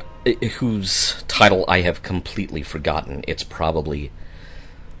film that whose title I have completely forgotten. It's probably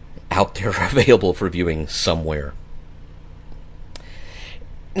out there available for viewing somewhere.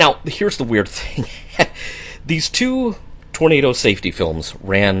 Now, here's the weird thing. These two tornado safety films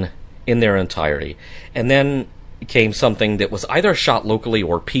ran in their entirety, and then came something that was either shot locally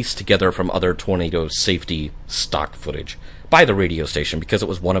or pieced together from other tornado safety stock footage by the radio station, because it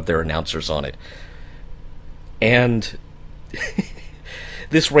was one of their announcers on it. And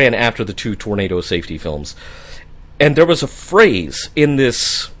this ran after the two tornado safety films. And there was a phrase in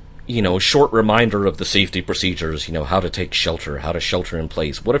this, short reminder of the safety procedures, how to take shelter, how to shelter in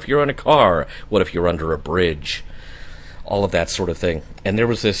place. What if you're in a car? What if you're under a bridge? All of that sort of thing. And there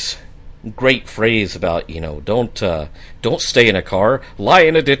was this great phrase about, don't stay in a car, lie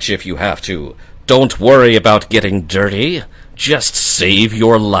in a ditch if you have to. Don't worry about getting dirty, just save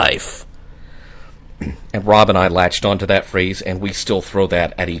your life. And Rob and I latched onto that phrase, and we still throw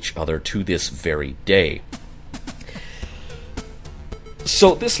that at each other to this very day.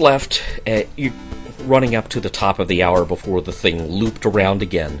 So this left, running up to the top of the hour before the thing looped around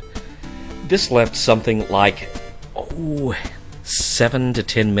again, this left something like, 7 to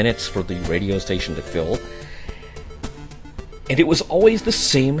 10 minutes for the radio station to fill. And it was always the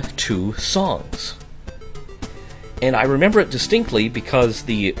same two songs. And I remember it distinctly because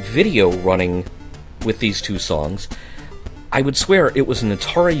the video running with these two songs, I would swear it was an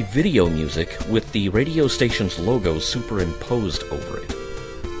Atari Video Music with the radio station's logo superimposed over it.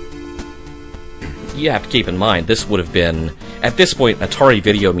 You have to keep in mind, this would have been, at this point, Atari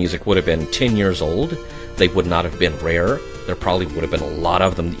Video Music would have been 10 years old. They would not have been rare. There probably would have been a lot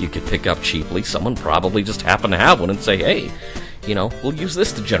of them that you could pick up cheaply. Someone probably just happened to have one and say, hey, we'll use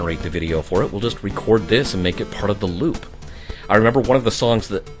this to generate the video for it. We'll just record this and make it part of the loop. I remember one of the songs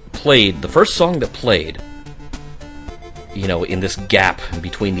that played, the first song that played, in this gap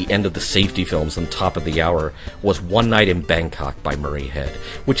between the end of the safety films and the top of the hour, was One Night in Bangkok by Murray Head,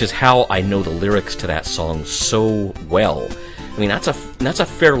 which is how I know the lyrics to that song so well. I mean, that's a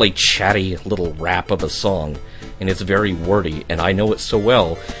fairly chatty little rap of a song, and it's very wordy, and I know it so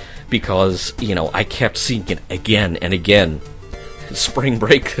well because, I kept seeing it again and again. Spring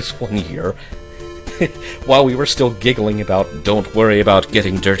break this one year, while we were still giggling about, don't worry about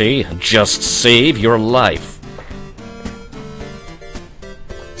getting dirty, just save your life.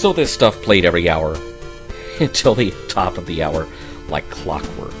 So this stuff played every hour, until the top of the hour, like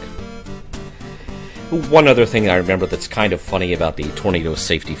clockwork. One other thing I remember that's kind of funny about the tornado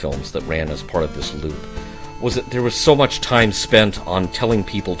safety films that ran as part of this loop was that there was so much time spent on telling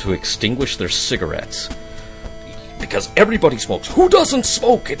people to extinguish their cigarettes. Because everybody smokes. Who doesn't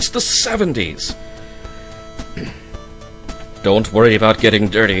smoke? It's the 70s. Don't worry about getting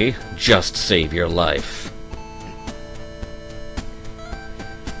dirty, just save your life.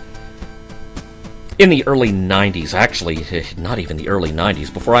 In the early 90s, actually, not even the early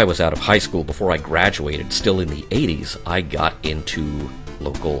 90s, before I was out of high school, before I graduated, still in the 80s, I got into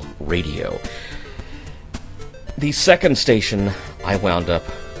local radio. The second station I wound up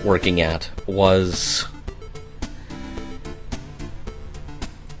working at was...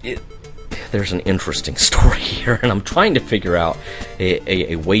 There's an interesting story here, and I'm trying to figure out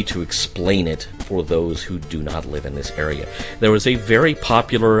a way to explain it for those who do not live in this area. There was a very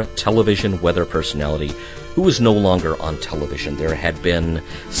popular television weather personality who was no longer on television. There had been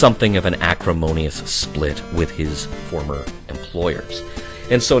something of an acrimonious split with his former employers.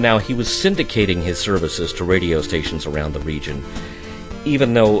 And so now he was syndicating his services to radio stations around the region,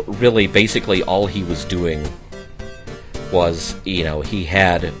 even though really basically all he was doing was, he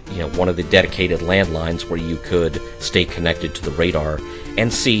had, one of the dedicated landlines where you could stay connected to the radar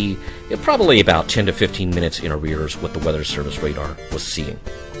and see probably about 10 to 15 minutes in arrears what the Weather Service radar was seeing.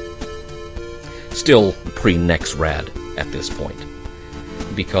 Still pre-NEXRAD at this point,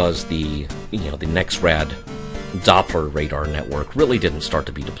 because the NEXRAD Doppler radar network really didn't start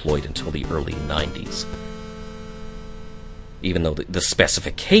to be deployed until the early 90s. Even though the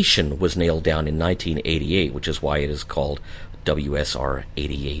specification was nailed down in 1988, which is why it is called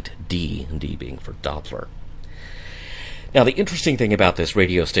WSR-88D, D being for Doppler. Now, the interesting thing about this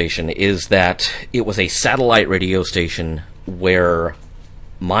radio station is that it was a satellite radio station where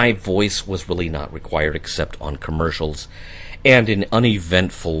my voice was really not required except on commercials and in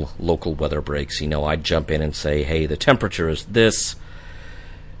uneventful local weather breaks. I'd jump in and say, hey, the temperature is this,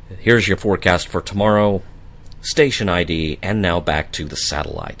 here's your forecast for tomorrow, station ID, and now back to the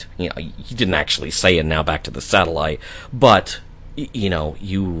satellite. You didn't actually say and now back to the satellite, but,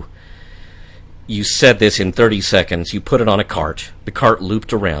 you said this in 30 seconds, you put it on a cart, the cart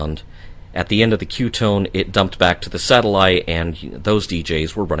looped around, at the end of the Q-tone, it dumped back to the satellite, and those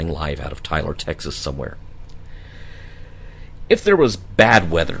DJs were running live out of Tyler, Texas somewhere. If there was bad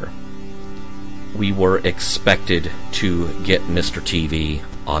weather, we were expected to get Mr. TV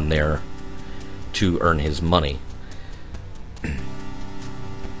on there to earn his money.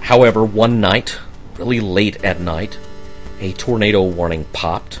 However, one night, really late at night, a tornado warning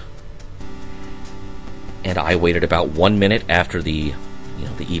popped, and I waited about 1 minute after the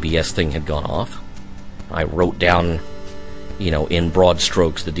EBS thing had gone off. I wrote down, in broad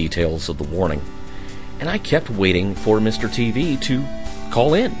strokes the details of the warning, and I kept waiting for Mr. TV to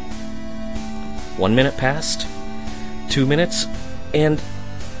call in. 1 minute passed, 2 minutes, and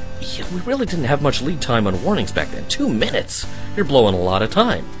we really didn't have much lead time on warnings back then. 2 minutes? You're blowing a lot of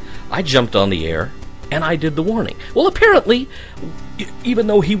time. I jumped on the air, and I did the warning. Well, apparently, even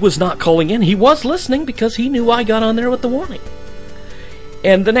though he was not calling in, he was listening because he knew I got on there with the warning.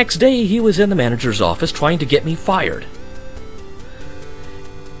 And the next day, he was in the manager's office trying to get me fired.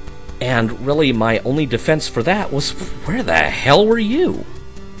 And really, my only defense for that was, where the hell were you?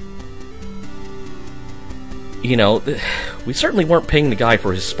 We certainly weren't paying the guy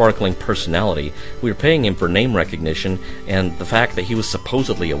for his sparkling personality. We were paying him for name recognition and the fact that he was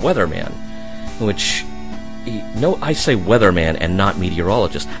supposedly a weatherman. Which, I say weatherman and not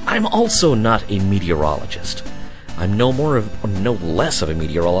meteorologist. I'm also not a meteorologist. I'm no less of a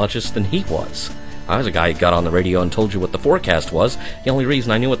meteorologist than he was. I was a guy who got on the radio and told you what the forecast was. The only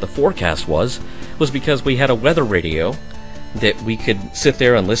reason I knew what the forecast was because we had a weather radio that we could sit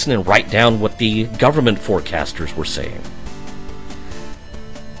there and listen and write down what the government forecasters were saying.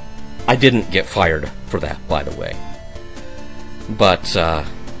 I didn't get fired for that, by the way. But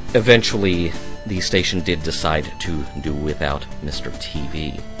eventually the station did decide to do without Mr.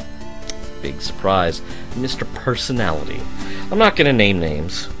 TV. Big surprise, Mr. Personality. I'm not going to name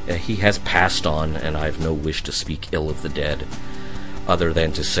names. He has passed on, and I have no wish to speak ill of the dead, other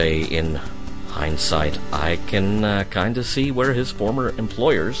than to say, in hindsight, I can kind of see where his former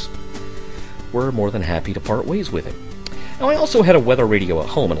employers were more than happy to part ways with him. Now, I also had a weather radio at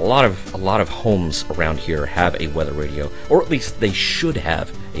home, and a lot of homes around here have a weather radio, or at least they should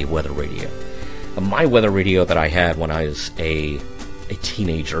have a weather radio. My weather radio that I had when I was a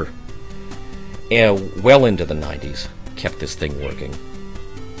teenager, well into the 90s, kept this thing working.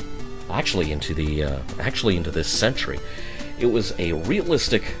 Actually into this century. It was a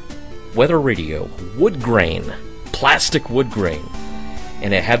realistic weather radio, wood grain, plastic wood grain,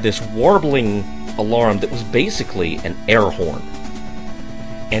 and it had this warbling alarm that was basically an air horn.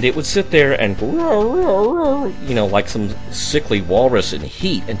 And it would sit there and like some sickly walrus in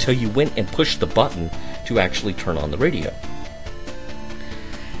heat until you went and pushed the button to actually turn on the radio.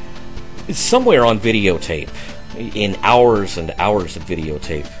 It's somewhere on videotape, in hours and hours of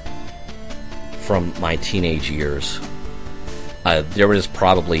videotape from my teenage years, there is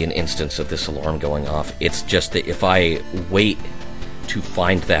probably an instance of this alarm going off. It's just that if I wait to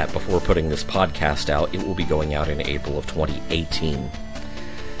find that before putting this podcast out, it will be going out in April of 2018.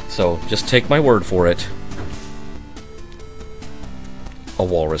 So just take my word for it. a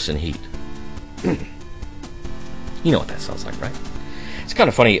walrus in heat. You know what that sounds like, right? It's kind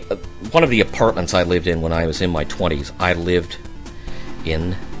of funny. One of the apartments I lived in when I was in my 20s, I lived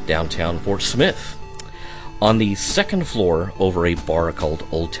in downtown Fort Smith. On the second floor, over a bar called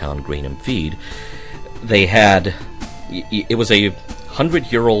Old Town Grain and Feed, they had... It was a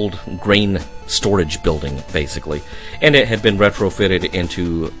 100-year-old grain storage building, basically. And it had been retrofitted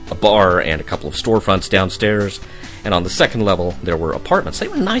into a bar and a couple of storefronts downstairs. And on the second level, there were apartments. They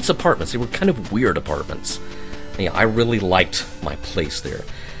were nice apartments. They were kind of weird apartments. Yeah, I really liked my place there.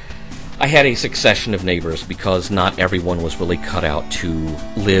 I had a succession of neighbors because not everyone was really cut out to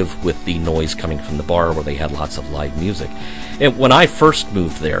live with the noise coming from the bar where they had lots of live music. And when I first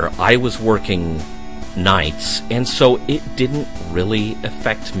moved there, I was working nights, and so it didn't really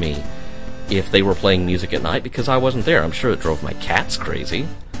affect me if they were playing music at night because I wasn't there. I'm sure it drove my cats crazy,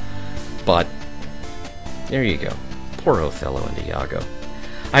 but there you go. Poor Othello and Iago.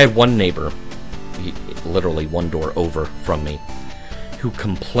 I had one neighbor, literally one door over from me, who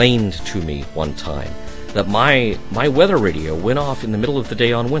complained to me one time that my weather radio went off in the middle of the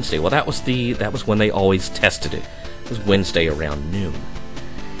day on Wednesday. Well, that was when they always tested it. It was Wednesday around noon.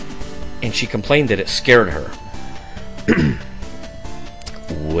 And she complained that it scared her.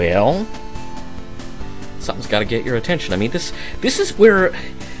 Well, something's got to get your attention. I mean, this is where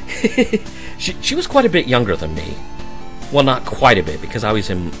she was quite a bit younger than me. Well, not quite a bit, because I was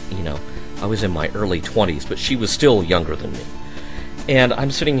in my early 20s, but she was still younger than me. And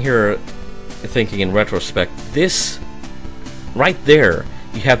I'm sitting here thinking in retrospect, this right there,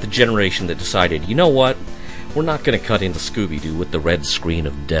 you have the generation that decided, you know what? We're not going to cut into Scooby-Doo with the red screen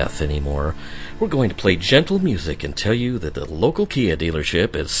of death anymore. We're going to play gentle music and tell you that the local Kia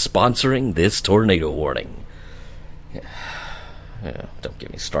dealership is sponsoring this tornado warning. Yeah, don't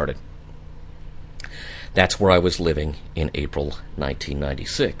get me started. That's where I was living in April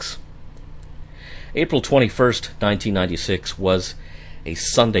 1996. April 21st, 1996 was a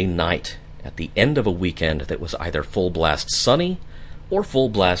Sunday night at the end of a weekend that was either full blast sunny or full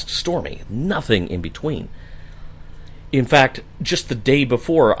blast stormy. Nothing in between. In fact, just the day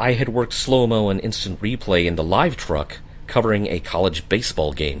before, I had worked slow-mo and instant replay in the live truck covering a college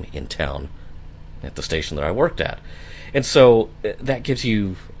baseball game in town at the station that I worked at. And so that gives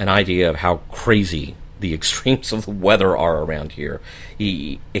you an idea of how crazy the extremes of the weather are around here.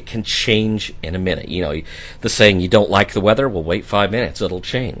 It can change in a minute. You know, the saying, you don't like the weather? Well, wait 5 minutes, it'll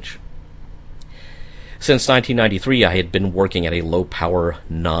change. Since 1993, I had been working at a low-power,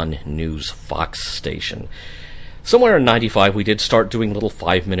 non-news Fox station. Somewhere in 95, we did start doing little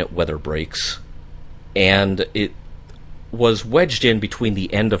 5-minute weather breaks, and it was wedged in between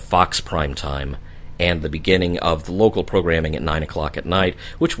the end of Fox prime time and the beginning of the local programming at 9 o'clock at night,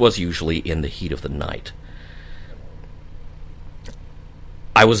 which was usually in the heat of the night.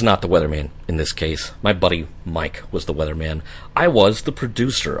 I was not the weatherman in this case. My buddy Mike was the weatherman. I was the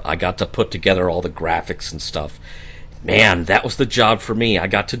producer. I got to put together all the graphics and stuff. Man, that was the job for me. I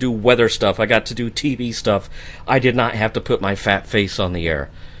got to do weather stuff. I got to do TV stuff. I did not have to put my fat face on the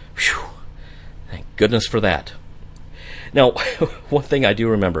air. Whew. Thank goodness for that. Now, one thing I do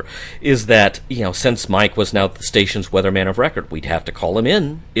remember is that, since Mike was now the station's weatherman of record, we'd have to call him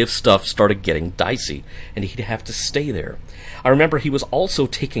in if stuff started getting dicey, and he'd have to stay there. I remember he was also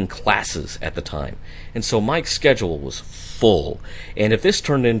taking classes at the time, and so Mike's schedule was full. And if this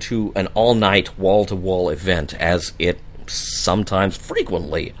turned into an all-night, wall-to-wall event, as it sometimes,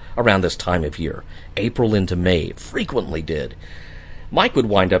 frequently, around this time of year, April into May, frequently did, Mike would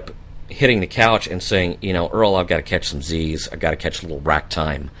wind up hitting the couch and saying, Earl, I've got to catch some Z's. I've got to catch a little rack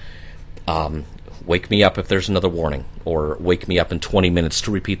time. Wake me up if there's another warning, or wake me up in 20 minutes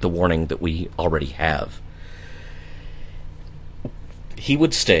to repeat the warning that we already have. He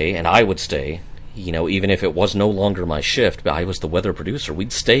would stay, and I would stay, even if it was no longer my shift, but I was the weather producer.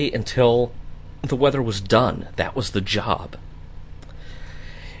 We'd stay until the weather was done. That was the job.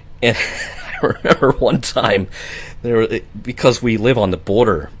 And I remember one time, because we live on the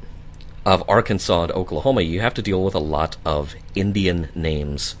border of Arkansas and Oklahoma, you have to deal with a lot of Indian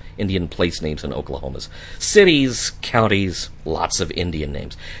names, Indian place names in Oklahoma's cities, counties, lots of Indian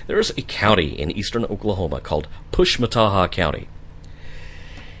names. There's a county in eastern Oklahoma called Pushmataha County.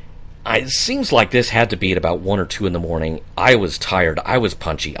 It seems like this had to be at about 1 or 2 in the morning. I was tired. I was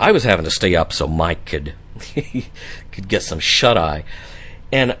punchy. I was having to stay up so Mike could get some shut-eye.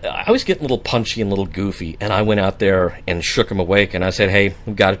 And I was getting a little punchy and a little goofy, and I went out there and shook him awake, and I said, hey,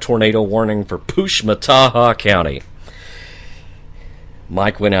 we've got a tornado warning for Pushmataha County.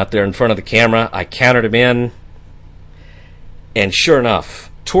 Mike went out there in front of the camera. I counted him in, and sure enough,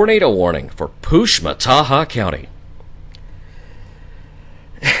 tornado warning for Pushmataha County.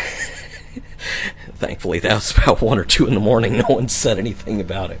 Thankfully, that was about 1 or 2 in the morning. No one said anything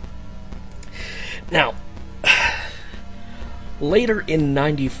about it. Now, later in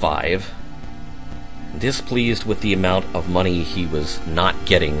 95, displeased with the amount of money he was not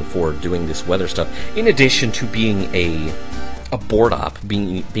getting for doing this weather stuff, in addition to being a board op,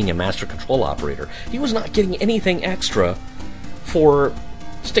 being a master control operator, he was not getting anything extra for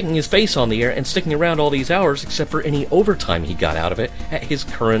sticking his face on the air and sticking around all these hours, except for any overtime he got out of it at his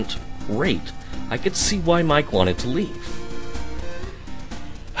current rate. I could see why Mike wanted to leave.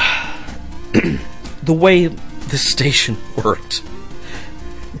 The way the station worked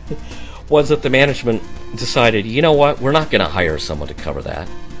was that the management decided, you know what, we're not going to hire someone to cover that.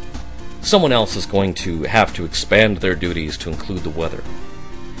 Someone else is going to have to expand their duties to include the weather.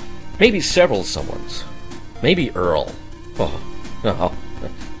 Maybe several someones. Maybe Earl. Oh,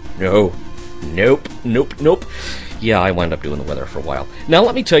 no. Nope. Yeah, I wound up doing the weather for a while. Now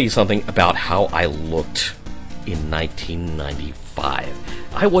let me tell you something about how I looked in 1995.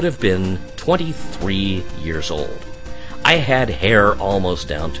 I would have been 23 years old. I had hair almost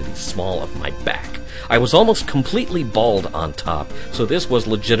down to the small of my back. I was almost completely bald on top, so this was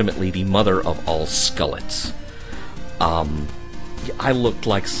legitimately the mother of all skullets. I looked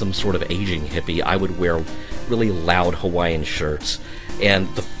like some sort of aging hippie. I would wear really loud Hawaiian shirts.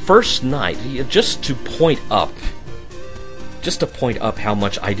 And the first night, just to point up how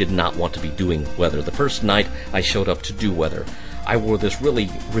much I did not want to be doing weather, the first night I showed up to do weather, I wore this really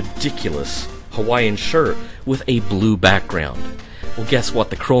ridiculous Hawaiian shirt with a blue background. Well, guess what?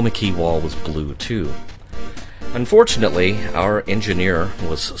 The chroma key wall was blue, too. Unfortunately, our engineer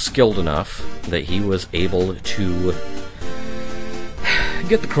was skilled enough that he was able to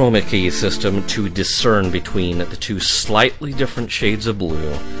get the chroma key system to discern between the two slightly different shades of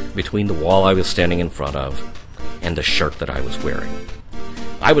blue between the wall I was standing in front of and the shirt that I was wearing.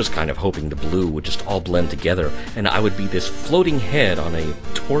 I was kind of hoping the blue would just all blend together and I would be this floating head on a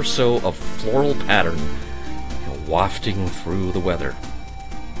torso of floral pattern, wafting through the weather.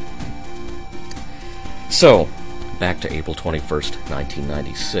 So, back to April 21st,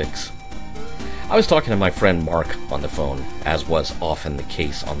 1996. I was talking to my friend Mark on the phone, as was often the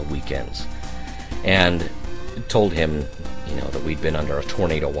case on the weekends, and told him, that we'd been under a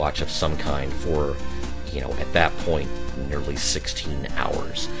tornado watch of some kind for, at that point, nearly 16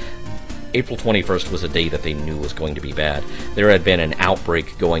 hours. April 21st was a day that they knew was going to be bad. There had been an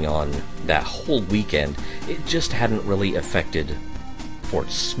outbreak going on that whole weekend. It just hadn't really affected Fort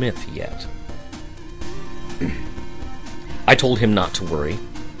Smith yet. I told him not to worry,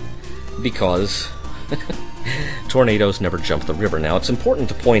 because tornadoes never jump the river. Now, it's important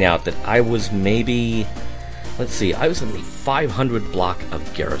to point out that I was maybe, I was in the 500 block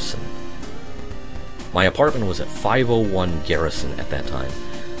of Garrison. My apartment was at 501 Garrison at that time.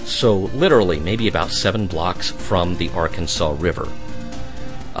 So, literally, maybe about 7 blocks from the Arkansas River.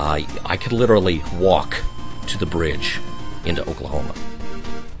 I could literally walk to the bridge into Oklahoma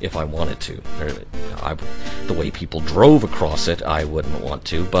if I wanted to. The way people drove across it, I wouldn't want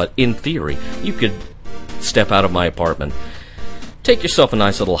to, but in theory, you could step out of my apartment, take yourself a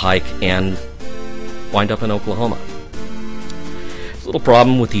nice little hike, and wind up in Oklahoma. There's a little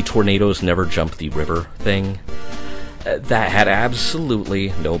problem with the tornadoes never jump the river thing. That had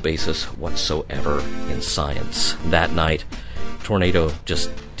absolutely no basis whatsoever in science. That night, tornado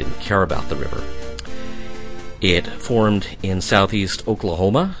just didn't care about the river. It formed in southeast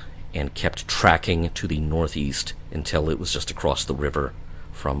Oklahoma and kept tracking to the northeast until it was just across the river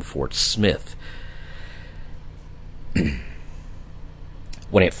from Fort Smith.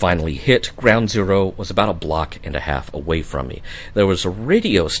 When it finally hit, ground zero was about a block and a half away from me. There was a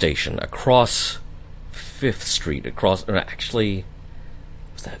radio station across 5th Street, was that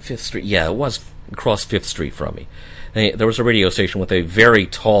 5th Street? Yeah, it was across 5th Street from me. There was a radio station with a very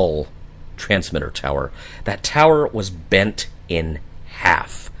tall transmitter tower. That tower was bent in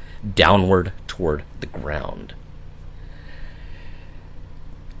half, downward toward the ground.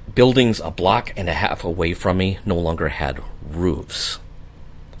 Buildings a block and a half away from me no longer had roofs.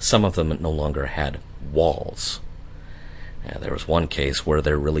 Some of them no longer had walls. There was one case where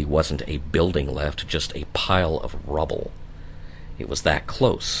there really wasn't a building left, just a pile of rubble. It was that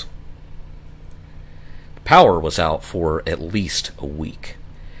close. Power was out for at least a week.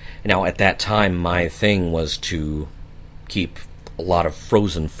 Now, at that time, my thing was to keep a lot of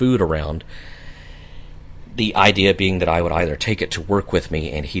frozen food around. The idea being that I would either take it to work with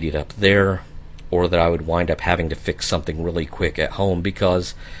me and heat it up there, or that I would wind up having to fix something really quick at home,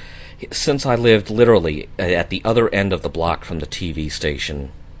 because since I lived literally at the other end of the block from the TV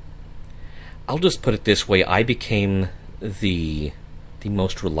station, I'll just put it this way, I became the the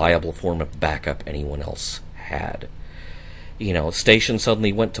most reliable form of backup anyone else had. You know, station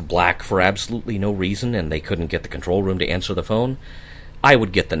suddenly went to black for absolutely no reason and they couldn't get the control room to answer the phone. I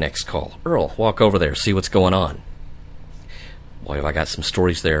would get the next call. Earl, walk over there, see what's going on. Boy, have I got some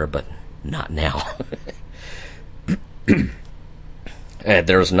stories there, but not now.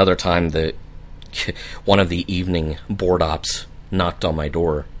 There was another time that one of the evening board ops knocked on my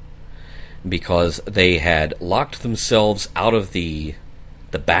door because they had locked themselves out of the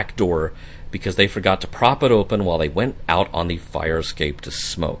back door because they forgot to prop it open while they went out on the fire escape to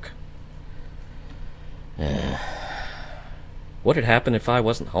smoke. What had happened if I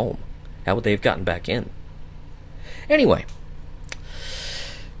wasn't home? How would they have gotten back in? Anyway,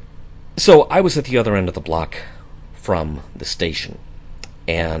 so I was at the other end of the block from the station,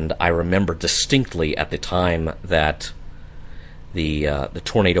 and I remember distinctly at the time that the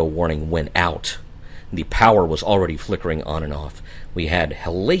tornado warning went out. The power was already flickering on and off. We had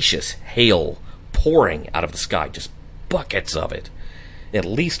hellacious hail pouring out of the sky, just buckets of it, at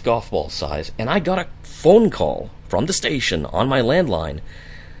least golf ball size, and I got a phone call from the station on my landline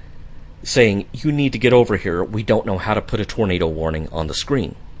saying, "You need to get over here. We don't know how to put a tornado warning on the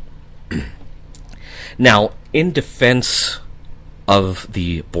screen." Now, in defense of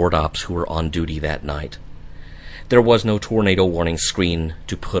the board ops who were on duty that night, there was no tornado warning screen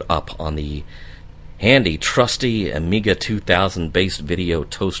to put up on the handy, trusty Amiga 2000 based video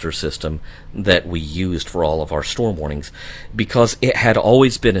toaster system that we used for all of our storm warnings, because it had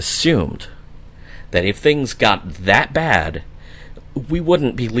always been assumed that if things got that bad, we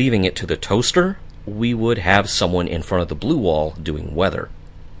wouldn't be leaving it to the toaster. We would have someone in front of the blue wall doing weather.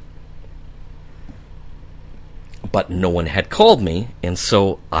 But no one had called me, and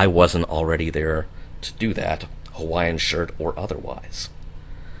so I wasn't already there to do that, Hawaiian shirt or otherwise.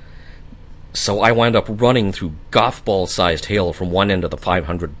 So I wound up running through golf ball-sized hail from one end of the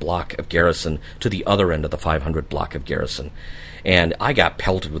 500 block of Garrison to the other end of the 500 block of Garrison. And I got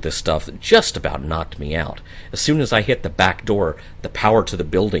pelted with this stuff that just about knocked me out. As soon as I hit the back door, the power to the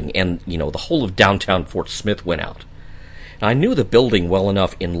building and, the whole of downtown Fort Smith went out. And I knew the building well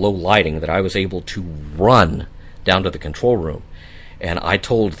enough in low lighting that I was able to run down to the control room. And I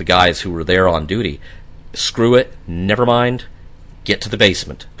told the guys who were there on duty, screw it, never mind, get to the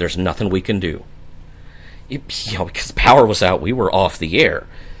basement. There's nothing we can do. Because power was out, we were off the air.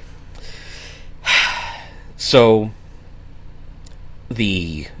 So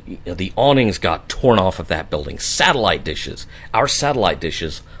the awnings got torn off of that building. Satellite dishes. Our satellite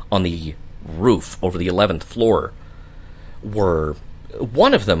dishes on the roof over the 11th floor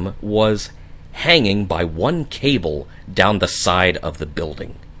one of them was hanging by one cable down the side of the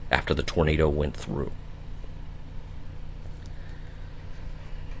building after the tornado went through.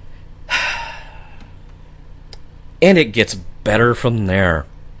 And it gets better from there.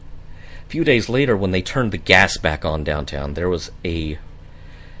 A few days later, when they turned the gas back on downtown, there was a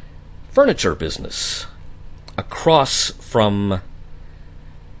furniture business across from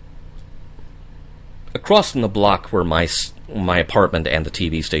the block where my apartment and the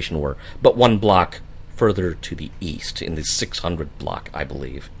TV station were, but one block further to the east, in the 600 block, I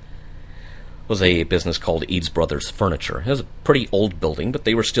believe, was a business called Eads Brothers Furniture. It was a pretty old building, but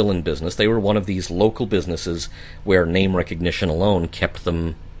they were still in business. They were one of these local businesses where name recognition alone kept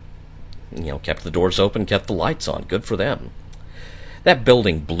them, kept the doors open, kept the lights on. Good for them. That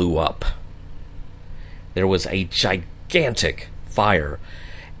building blew up. There was a gigantic fire,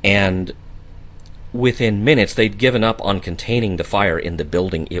 and within minutes, they'd given up on containing the fire in the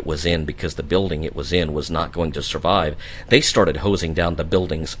building it was in because the building it was in was not going to survive. They started hosing down the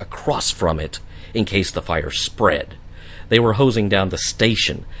buildings across from it in case the fire spread. They were hosing down the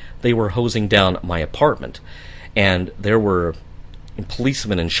station. They were hosing down my apartment. And there were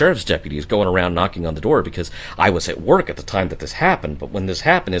policemen and sheriff's deputies going around knocking on the door because I was at work at the time that this happened. But when this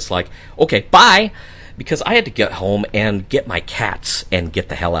happened, it's like, okay, bye! Because I had to get home and get my cats and get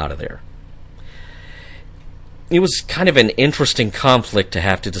the hell out of there. It was kind of an interesting conflict to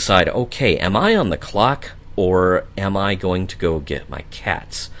have to decide, okay, am I on the clock or am I going to go get my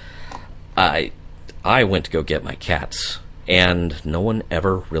cats? I went to go get my cats, and no one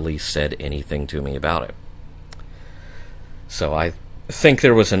ever really said anything to me about it. So I think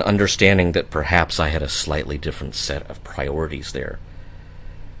there was an understanding that perhaps I had a slightly different set of priorities there.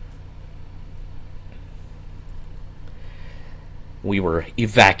 We were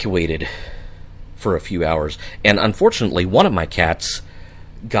evacuated for a few hours, and unfortunately one of my cats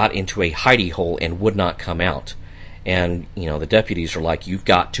got into a hidey hole and would not come out. And, the deputies are like, you've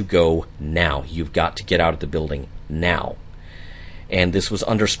got to go now. You've got to get out of the building now. And this was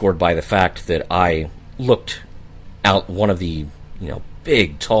underscored by the fact that I looked out one of the,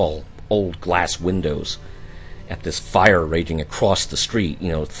 big, tall, old glass windows at this fire raging across the street,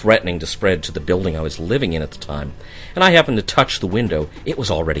 threatening to spread to the building I was living in at the time. And I happened to touch the window. It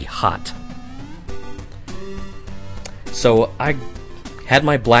was already hot. So I had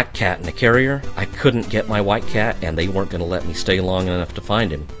my black cat in the carrier. I couldn't get my white cat, and they weren't going to let me stay long enough to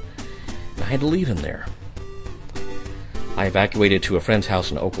find him. I had to leave him there. I evacuated to a friend's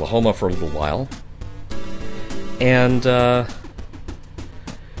house in Oklahoma for a little while. And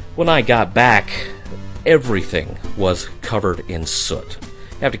when I got back, everything was covered in soot.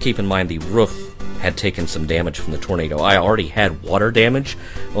 You have to keep in mind the roof had taken some damage from the tornado. I already had water damage.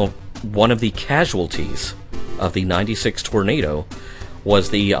 Well, one of the casualties of the 96 tornado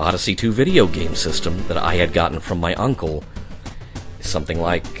was the Odyssey 2 video game system that I had gotten from my uncle something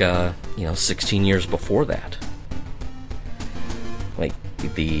like, 16 years before that. Like,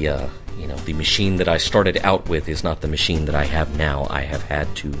 the machine that I started out with is not the machine that I have now. I have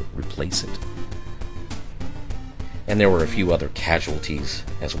had to replace it. And there were a few other casualties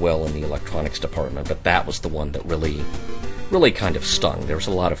as well in the electronics department, but that was the one that really kind of stung. There was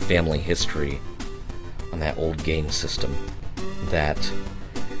a lot of family history on that old game system that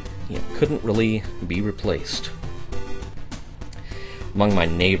couldn't really be replaced. Among my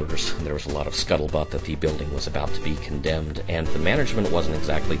neighbors, there was a lot of scuttlebutt that the building was about to be condemned, and the management wasn't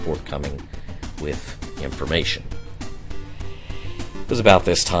exactly forthcoming with information. It was about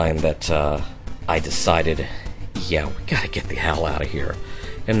this time that I decided, we gotta get the hell out of here.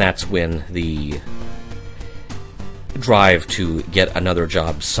 And that's when the drive to get another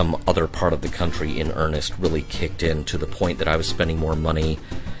job some other part of the country in earnest really kicked in, to the point that I was spending more money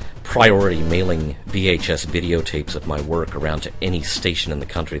priority mailing VHS videotapes of my work around to any station in the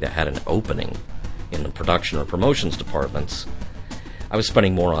country that had an opening in the production or promotions departments. I was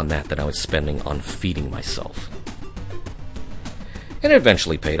spending more on that than I was spending on feeding myself. And it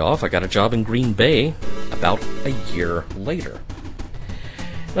eventually paid off. I got a job in Green Bay about a year later.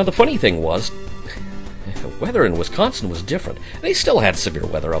 Now, the funny thing was, weather in Wisconsin was different. They still had severe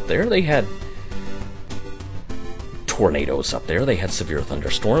weather up there. They had tornadoes up there. They had severe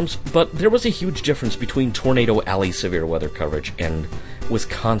thunderstorms. But there was a huge difference between Tornado Alley severe weather coverage and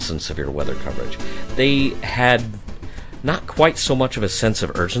Wisconsin severe weather coverage. They had not quite so much of a sense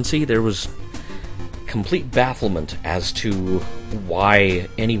of urgency. There was complete bafflement as to why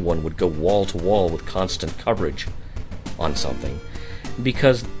anyone would go wall to wall with constant coverage on something,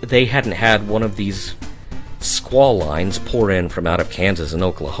 because they hadn't had one of these squall lines pour in from out of Kansas and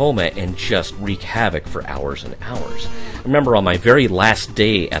Oklahoma and just wreak havoc for hours and hours. I remember on my very last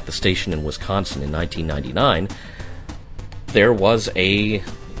day at the station in Wisconsin in 1999, there was a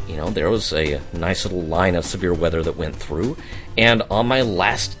nice little line of severe weather that went through, and on my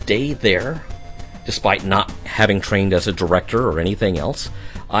last day there, despite not having trained as a director or anything else,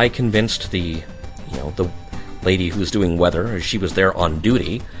 I convinced the lady who was doing weather, she was there on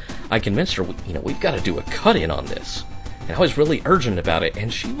duty, I convinced her, we've got to do a cut-in on this. And I was really urgent about it,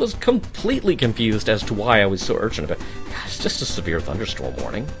 and she was completely confused as to why I was so urgent about it. God, it's just a severe thunderstorm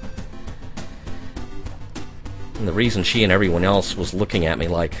warning. And the reason she and everyone else was looking at me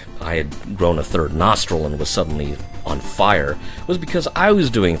like I had grown a third nostril and was suddenly on fire was because I was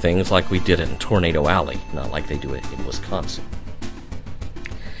doing things like we did in Tornado Alley, not like they do it in Wisconsin.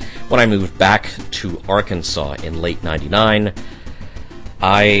 When I moved back to Arkansas in late 99,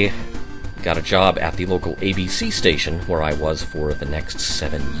 I got a job at the local ABC station where I was for the next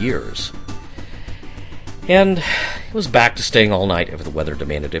 7 years. And it was back to staying all night if the weather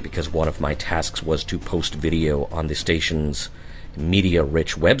demanded it, because one of my tasks was to post video on the station's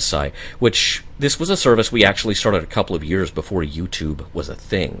media-rich website, which this was a service we actually started a couple of years before YouTube was a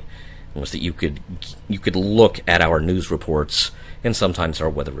thing. It was that you could look at our news reports and sometimes our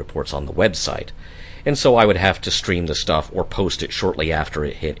weather reports on the website. And so I would have to stream the stuff or post it shortly after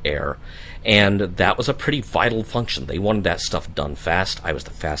it hit air. And that was a pretty vital function. They wanted that stuff done fast. I was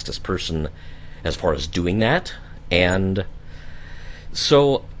the fastest person as far as doing that. And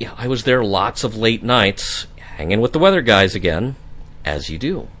so I was there lots of late nights, hanging with the weather guys again, as you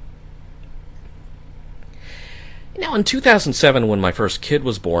do. Now, in 2007, when my first kid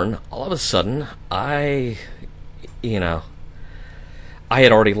was born, all of a sudden, I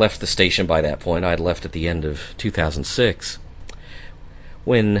had already left the station by that point. I had left at the end of 2006.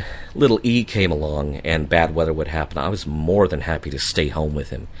 When little E came along and bad weather would happen, I was more than happy to stay home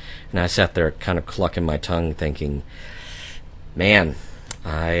with him. And I sat there kind of clucking my tongue thinking, man,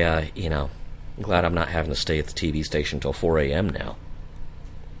 I'm glad I'm not having to stay at the TV station till 4 a.m. now.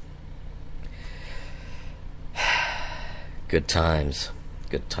 Good times.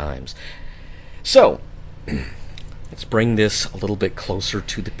 Good times. So, Let's bring this a little bit closer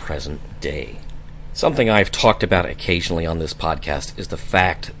to the present day. Something I've talked about occasionally on this podcast is the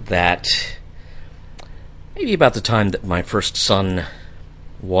fact that maybe about the time that my first son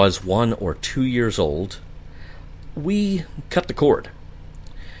was 1 or 2 years old, we cut the cord.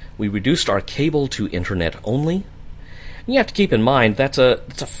 We reduced our cable to internet only. And you have to keep in mind that's a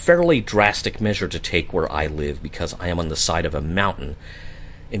fairly drastic measure to take where I live because I am on the side of a mountain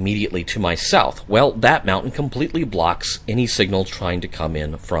immediately to my south. Well, that mountain completely blocks any signal trying to come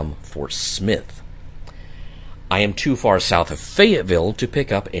in from Fort Smith. I am too far south of Fayetteville to pick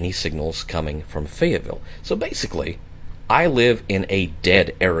up any signals coming from Fayetteville. So basically, I live in a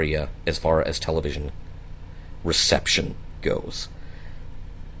dead area as far as television reception goes.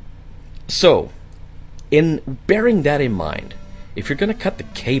 So, in bearing that in mind, if you're going to cut the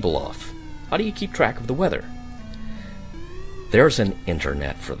cable off, how do you keep track of the weather? There's an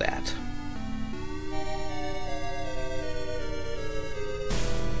internet for that.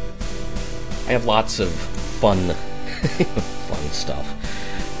 I have lots of fun stuff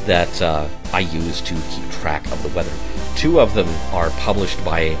that I use to keep track of the weather. 2 of them are published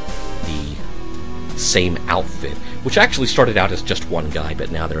by the same outfit, which actually started out as just one guy, but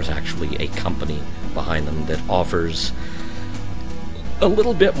now there's actually a company behind them that offers a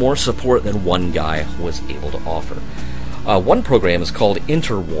little bit more support than one guy was able to offer. One program is called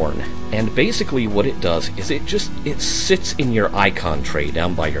Interwarn, and basically what it does is it sits in your icon tray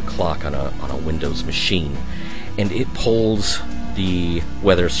down by your clock on a Windows machine, and it pulls the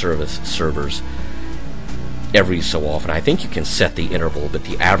weather service servers every so often. I think you can set the interval, but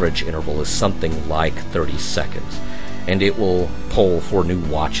the average interval is something like 30 seconds. And it will poll for new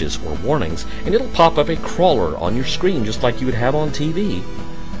watches or warnings, and it'll pop up a crawler on your screen just like you would have on TV.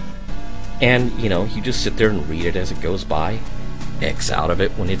 And, you just sit there and read it as it goes by, X out of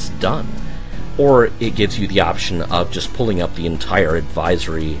it when it's done. Or it gives you the option of just pulling up the entire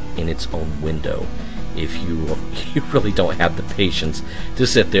advisory in its own window if you really don't have the patience to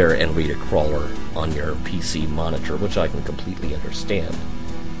sit there and read a crawler on your PC monitor, which I can completely understand.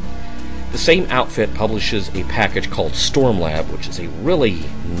 The same outfit publishes a package called Stormlab, which is a really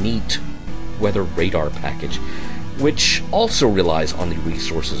neat weather radar package, which also relies on the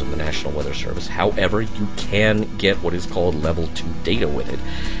resources of the National Weather Service. However, you can get what is called Level 2 data with it.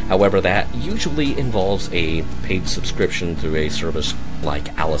 However, that usually involves a paid subscription through a service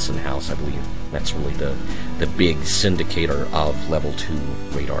like Allison House, I believe. That's really the big syndicator of Level 2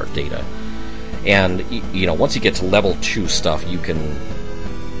 radar data. And, once you get to Level 2 stuff, you can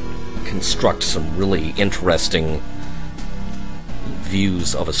construct some really interesting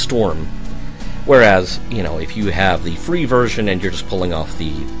views of a storm. Whereas, if you have the free version and you're just pulling off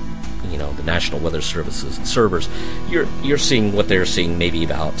the National Weather Service's servers, you're seeing what they're seeing maybe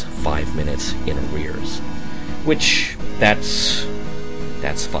about 5 minutes in arrears, which that's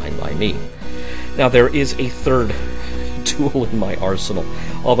fine by me. Now, there is a third tool in my arsenal,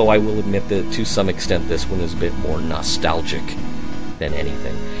 although I will admit that to some extent this one is a bit more nostalgic than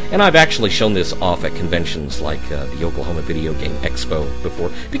anything. And I've actually shown this off at conventions like the Oklahoma Video Game Expo before,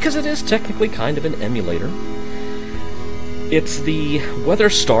 because it is technically kind of an emulator. It's the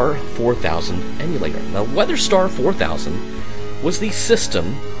WeatherStar 4000 emulator. Now, WeatherStar 4000 was the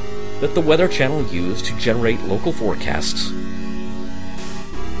system that the Weather Channel used to generate local forecasts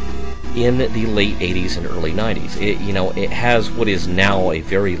in the late 80s and early 90s. It has what is now a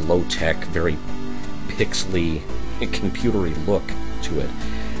very low-tech, very pixely, computery look to it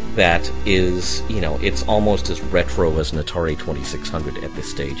that is, it's almost as retro as an Atari 2600 at this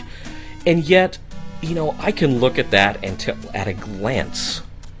stage. And yet, I can look at that and tell at a glance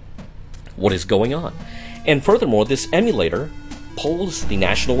what is going on. And furthermore, this emulator pulls the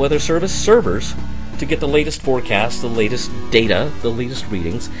National Weather Service servers to get the latest forecast, the latest data, the latest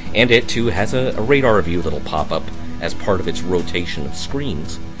readings, and it too has a radar view that'll pop up as part of its rotation of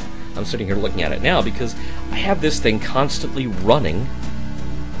screens. I'm sitting here looking at it now because I have this thing constantly running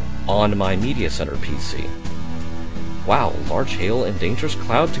on my Media Center PC. Wow, large hail and dangerous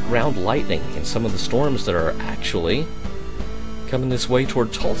cloud-to-ground lightning in some of the storms that are actually coming this way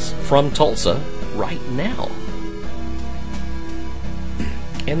toward Tulsa, from Tulsa right now.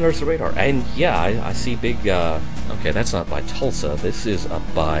 And there's the radar. And yeah, I see big, okay, that's not by Tulsa. This is up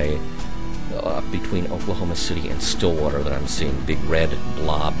by, between Oklahoma City and Stillwater that I'm seeing big red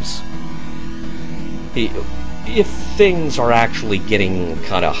blobs. If things are actually getting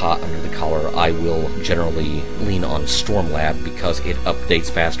kind of hot under the collar, I will generally lean on Stormlab because it updates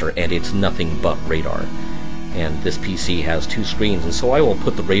faster and it's nothing but radar. And this PC has 2 screens, and so I will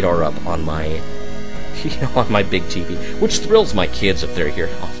put the radar up on my, on my big TV, which thrills my kids if they're here.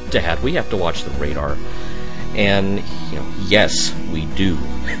 Oh, Dad, we have to watch the radar. And, yes, we do.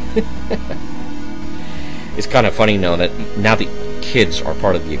 It's kind of funny now that kids are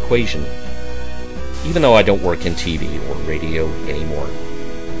part of the equation. Even though I don't work in TV or radio anymore,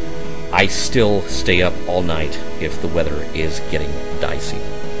 I still stay up all night if the weather is getting dicey.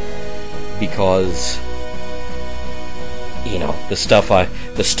 Because, the stuff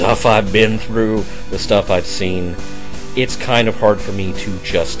I've been through, the stuff I've seen, it's kind of hard for me to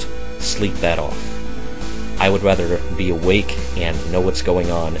just sleep that off. I would rather be awake and know what's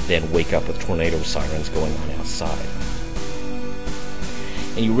going on than wake up with tornado sirens going on outside.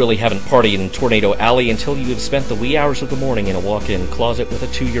 And you really haven't partied in Tornado Alley until you have spent the wee hours of the morning in a walk-in closet with a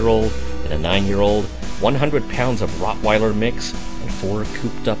 2-year-old and a 9-year-old, 100 pounds of Rottweiler mix, and 4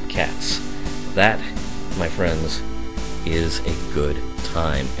 cooped-up cats. That, my friends, is a good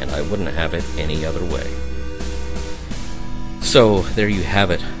time, and I wouldn't have it any other way. So, there you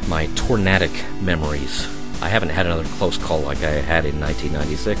have it, my tornadic memories. I haven't had another close call like I had in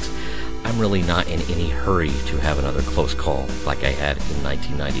 1996. I'm really not in any hurry to have another close call like I had in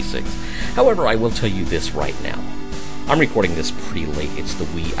 1996. However, I will tell you this right now. I'm recording this pretty late. It's the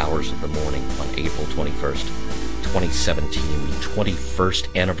wee hours of the morning on April 21st, 2017, the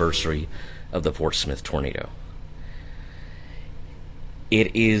 21st anniversary of the Fort Smith tornado.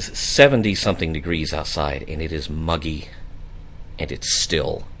 It is 70-something degrees outside, and it is muggy, and it's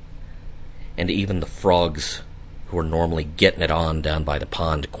still. And even the frogs, who are normally getting it on down by the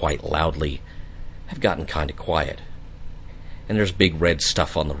pond quite loudly, have gotten kind of quiet. And there's big red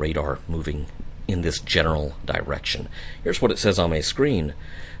stuff on the radar moving in this general direction. Here's what it says on my screen.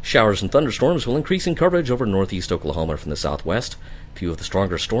 Showers and thunderstorms will increase in coverage over northeast Oklahoma from the southwest. A few of the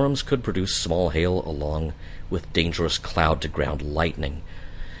stronger storms could produce small hail along with dangerous cloud-to-ground lightning.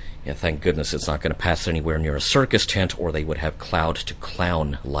 Yeah, thank goodness it's not going to pass anywhere near a circus tent, or they would have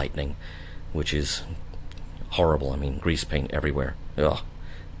cloud-to-clown lightning, which is horrible. I mean, grease paint everywhere. Ugh.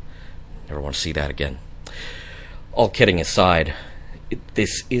 Never want to see that again. All kidding aside,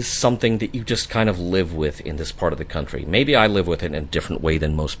 this is something that you just kind of live with in this part of the country. Maybe I live with it in a different way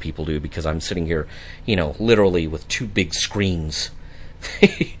than most people do, because I'm sitting here, literally with 2 big screens.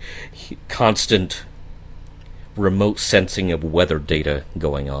 Constant remote sensing of weather data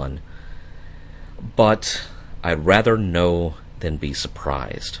going on. But I'd rather know than be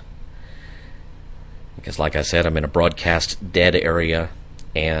surprised. Because like I said, I'm in a broadcast dead area,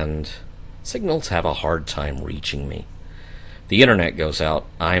 and signals have a hard time reaching me. The internet goes out,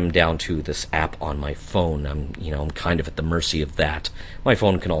 I'm down to this app on my phone. I'm kind of at the mercy of that. My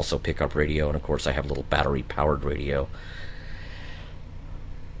phone can also pick up radio, and of course I have a little battery-powered radio.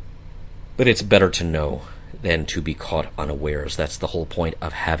 But it's better to know than to be caught unawares. That's the whole point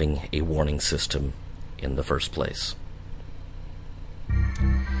of having a warning system in the first place.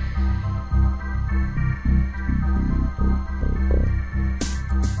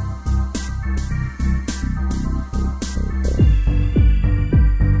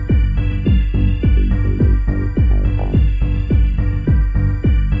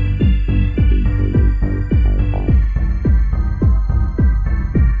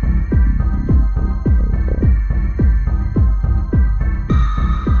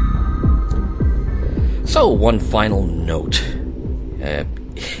 So, one final note.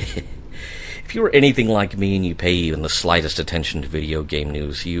 If you are anything like me and you pay even the slightest attention to video game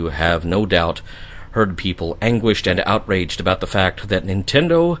news, you have no doubt heard people anguished and outraged about the fact that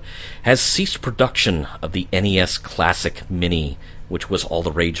Nintendo has ceased production of the NES Classic Mini, which was all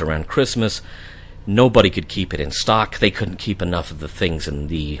the rage around Christmas. Nobody could keep it in stock. They couldn't keep enough of the things in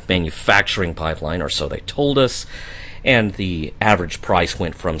the manufacturing pipeline, or so they told us. And the average price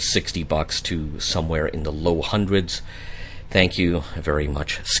went from $60 to somewhere in the low hundreds. Thank you very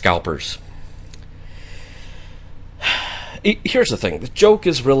much, scalpers. Here's the thing. The joke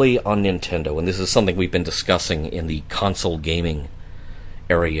is really on Nintendo, and this is something we've been discussing in the console gaming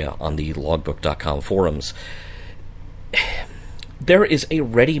area on the logbook.com forums. There is a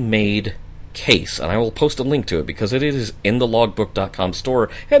ready-made case, and I will post a link to it because it is in the logbook.com store,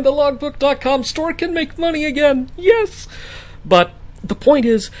 and the logbook.com store can make money again. Yes! But the point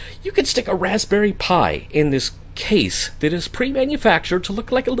is, you can stick a Raspberry Pi in this case that is pre-manufactured to look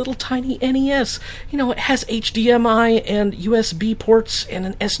like a little tiny NES. It has HDMI and USB ports and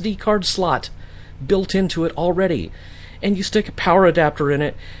an SD card slot built into it already. And you stick a power adapter in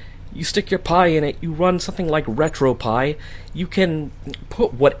it, you stick your Pi in it, you run something like RetroPie, you can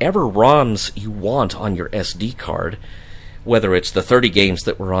put whatever ROMs you want on your SD card, whether it's the 30 games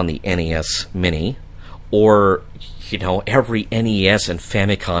that were on the NES Mini, or, every NES and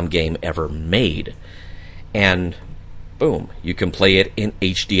Famicom game ever made. And, boom, you can play it in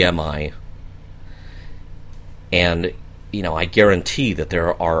HDMI And, I guarantee that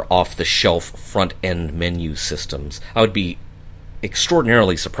there are off-the-shelf front-end menu systems. I would be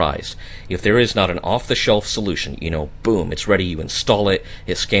extraordinarily surprised if there is not an off-the-shelf solution. Boom, it's ready, you install it,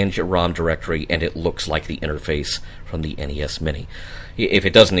 it scans your ROM directory, and it looks like the interface from the NES Mini. If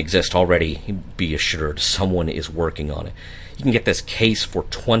it doesn't exist already, be assured someone is working on it. You can get this case for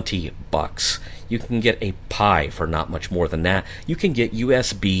 $20. You can get a Pi for not much more than that. You can get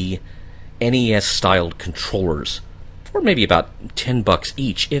USB NES-styled controllers for maybe about $10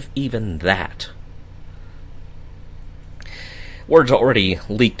 each, if even that. Word's already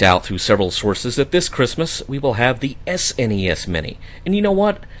leaked out through several sources that this Christmas we will have the SNES Mini. And you know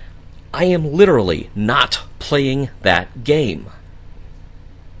what? I am literally not playing that game.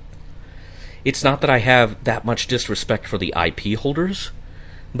 It's not that I have that much disrespect for the IP holders,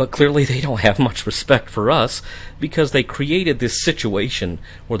 but clearly they don't have much respect for us because they created this situation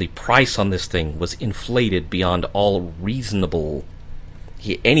where the price on this thing was inflated beyond all reasonable,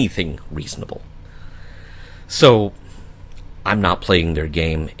 anything reasonable. So, I'm not playing their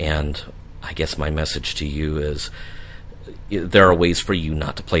game, and I guess my message to you is there are ways for you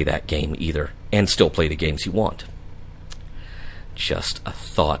not to play that game either, and still play the games you want. Just a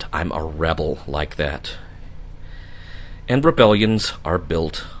thought. I'm a rebel like that. And rebellions are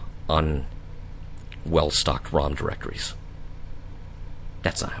built on well-stocked ROM directories.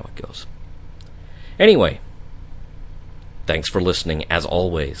 That's not how it goes. Anyway, thanks for listening, as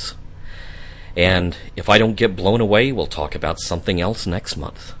always. And if I don't get blown away, we'll talk about something else next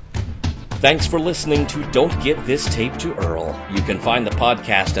month. Thanks for listening to Don't Give This Tape to Earl. You can find the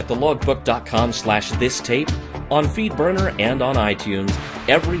podcast at thelogbook.com/thistape, on FeedBurner and on iTunes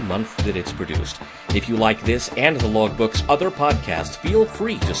every month that it's produced. If you like this and the Logbook's other podcasts, feel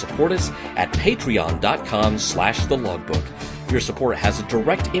free to support us at patreon.com/thelogbook. Your support has a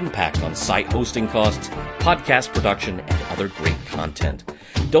direct impact on site hosting costs, podcast production, and other great content.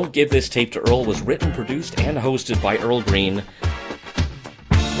 Don't Give This Tape to Earl was written, produced, and hosted by Earl Green.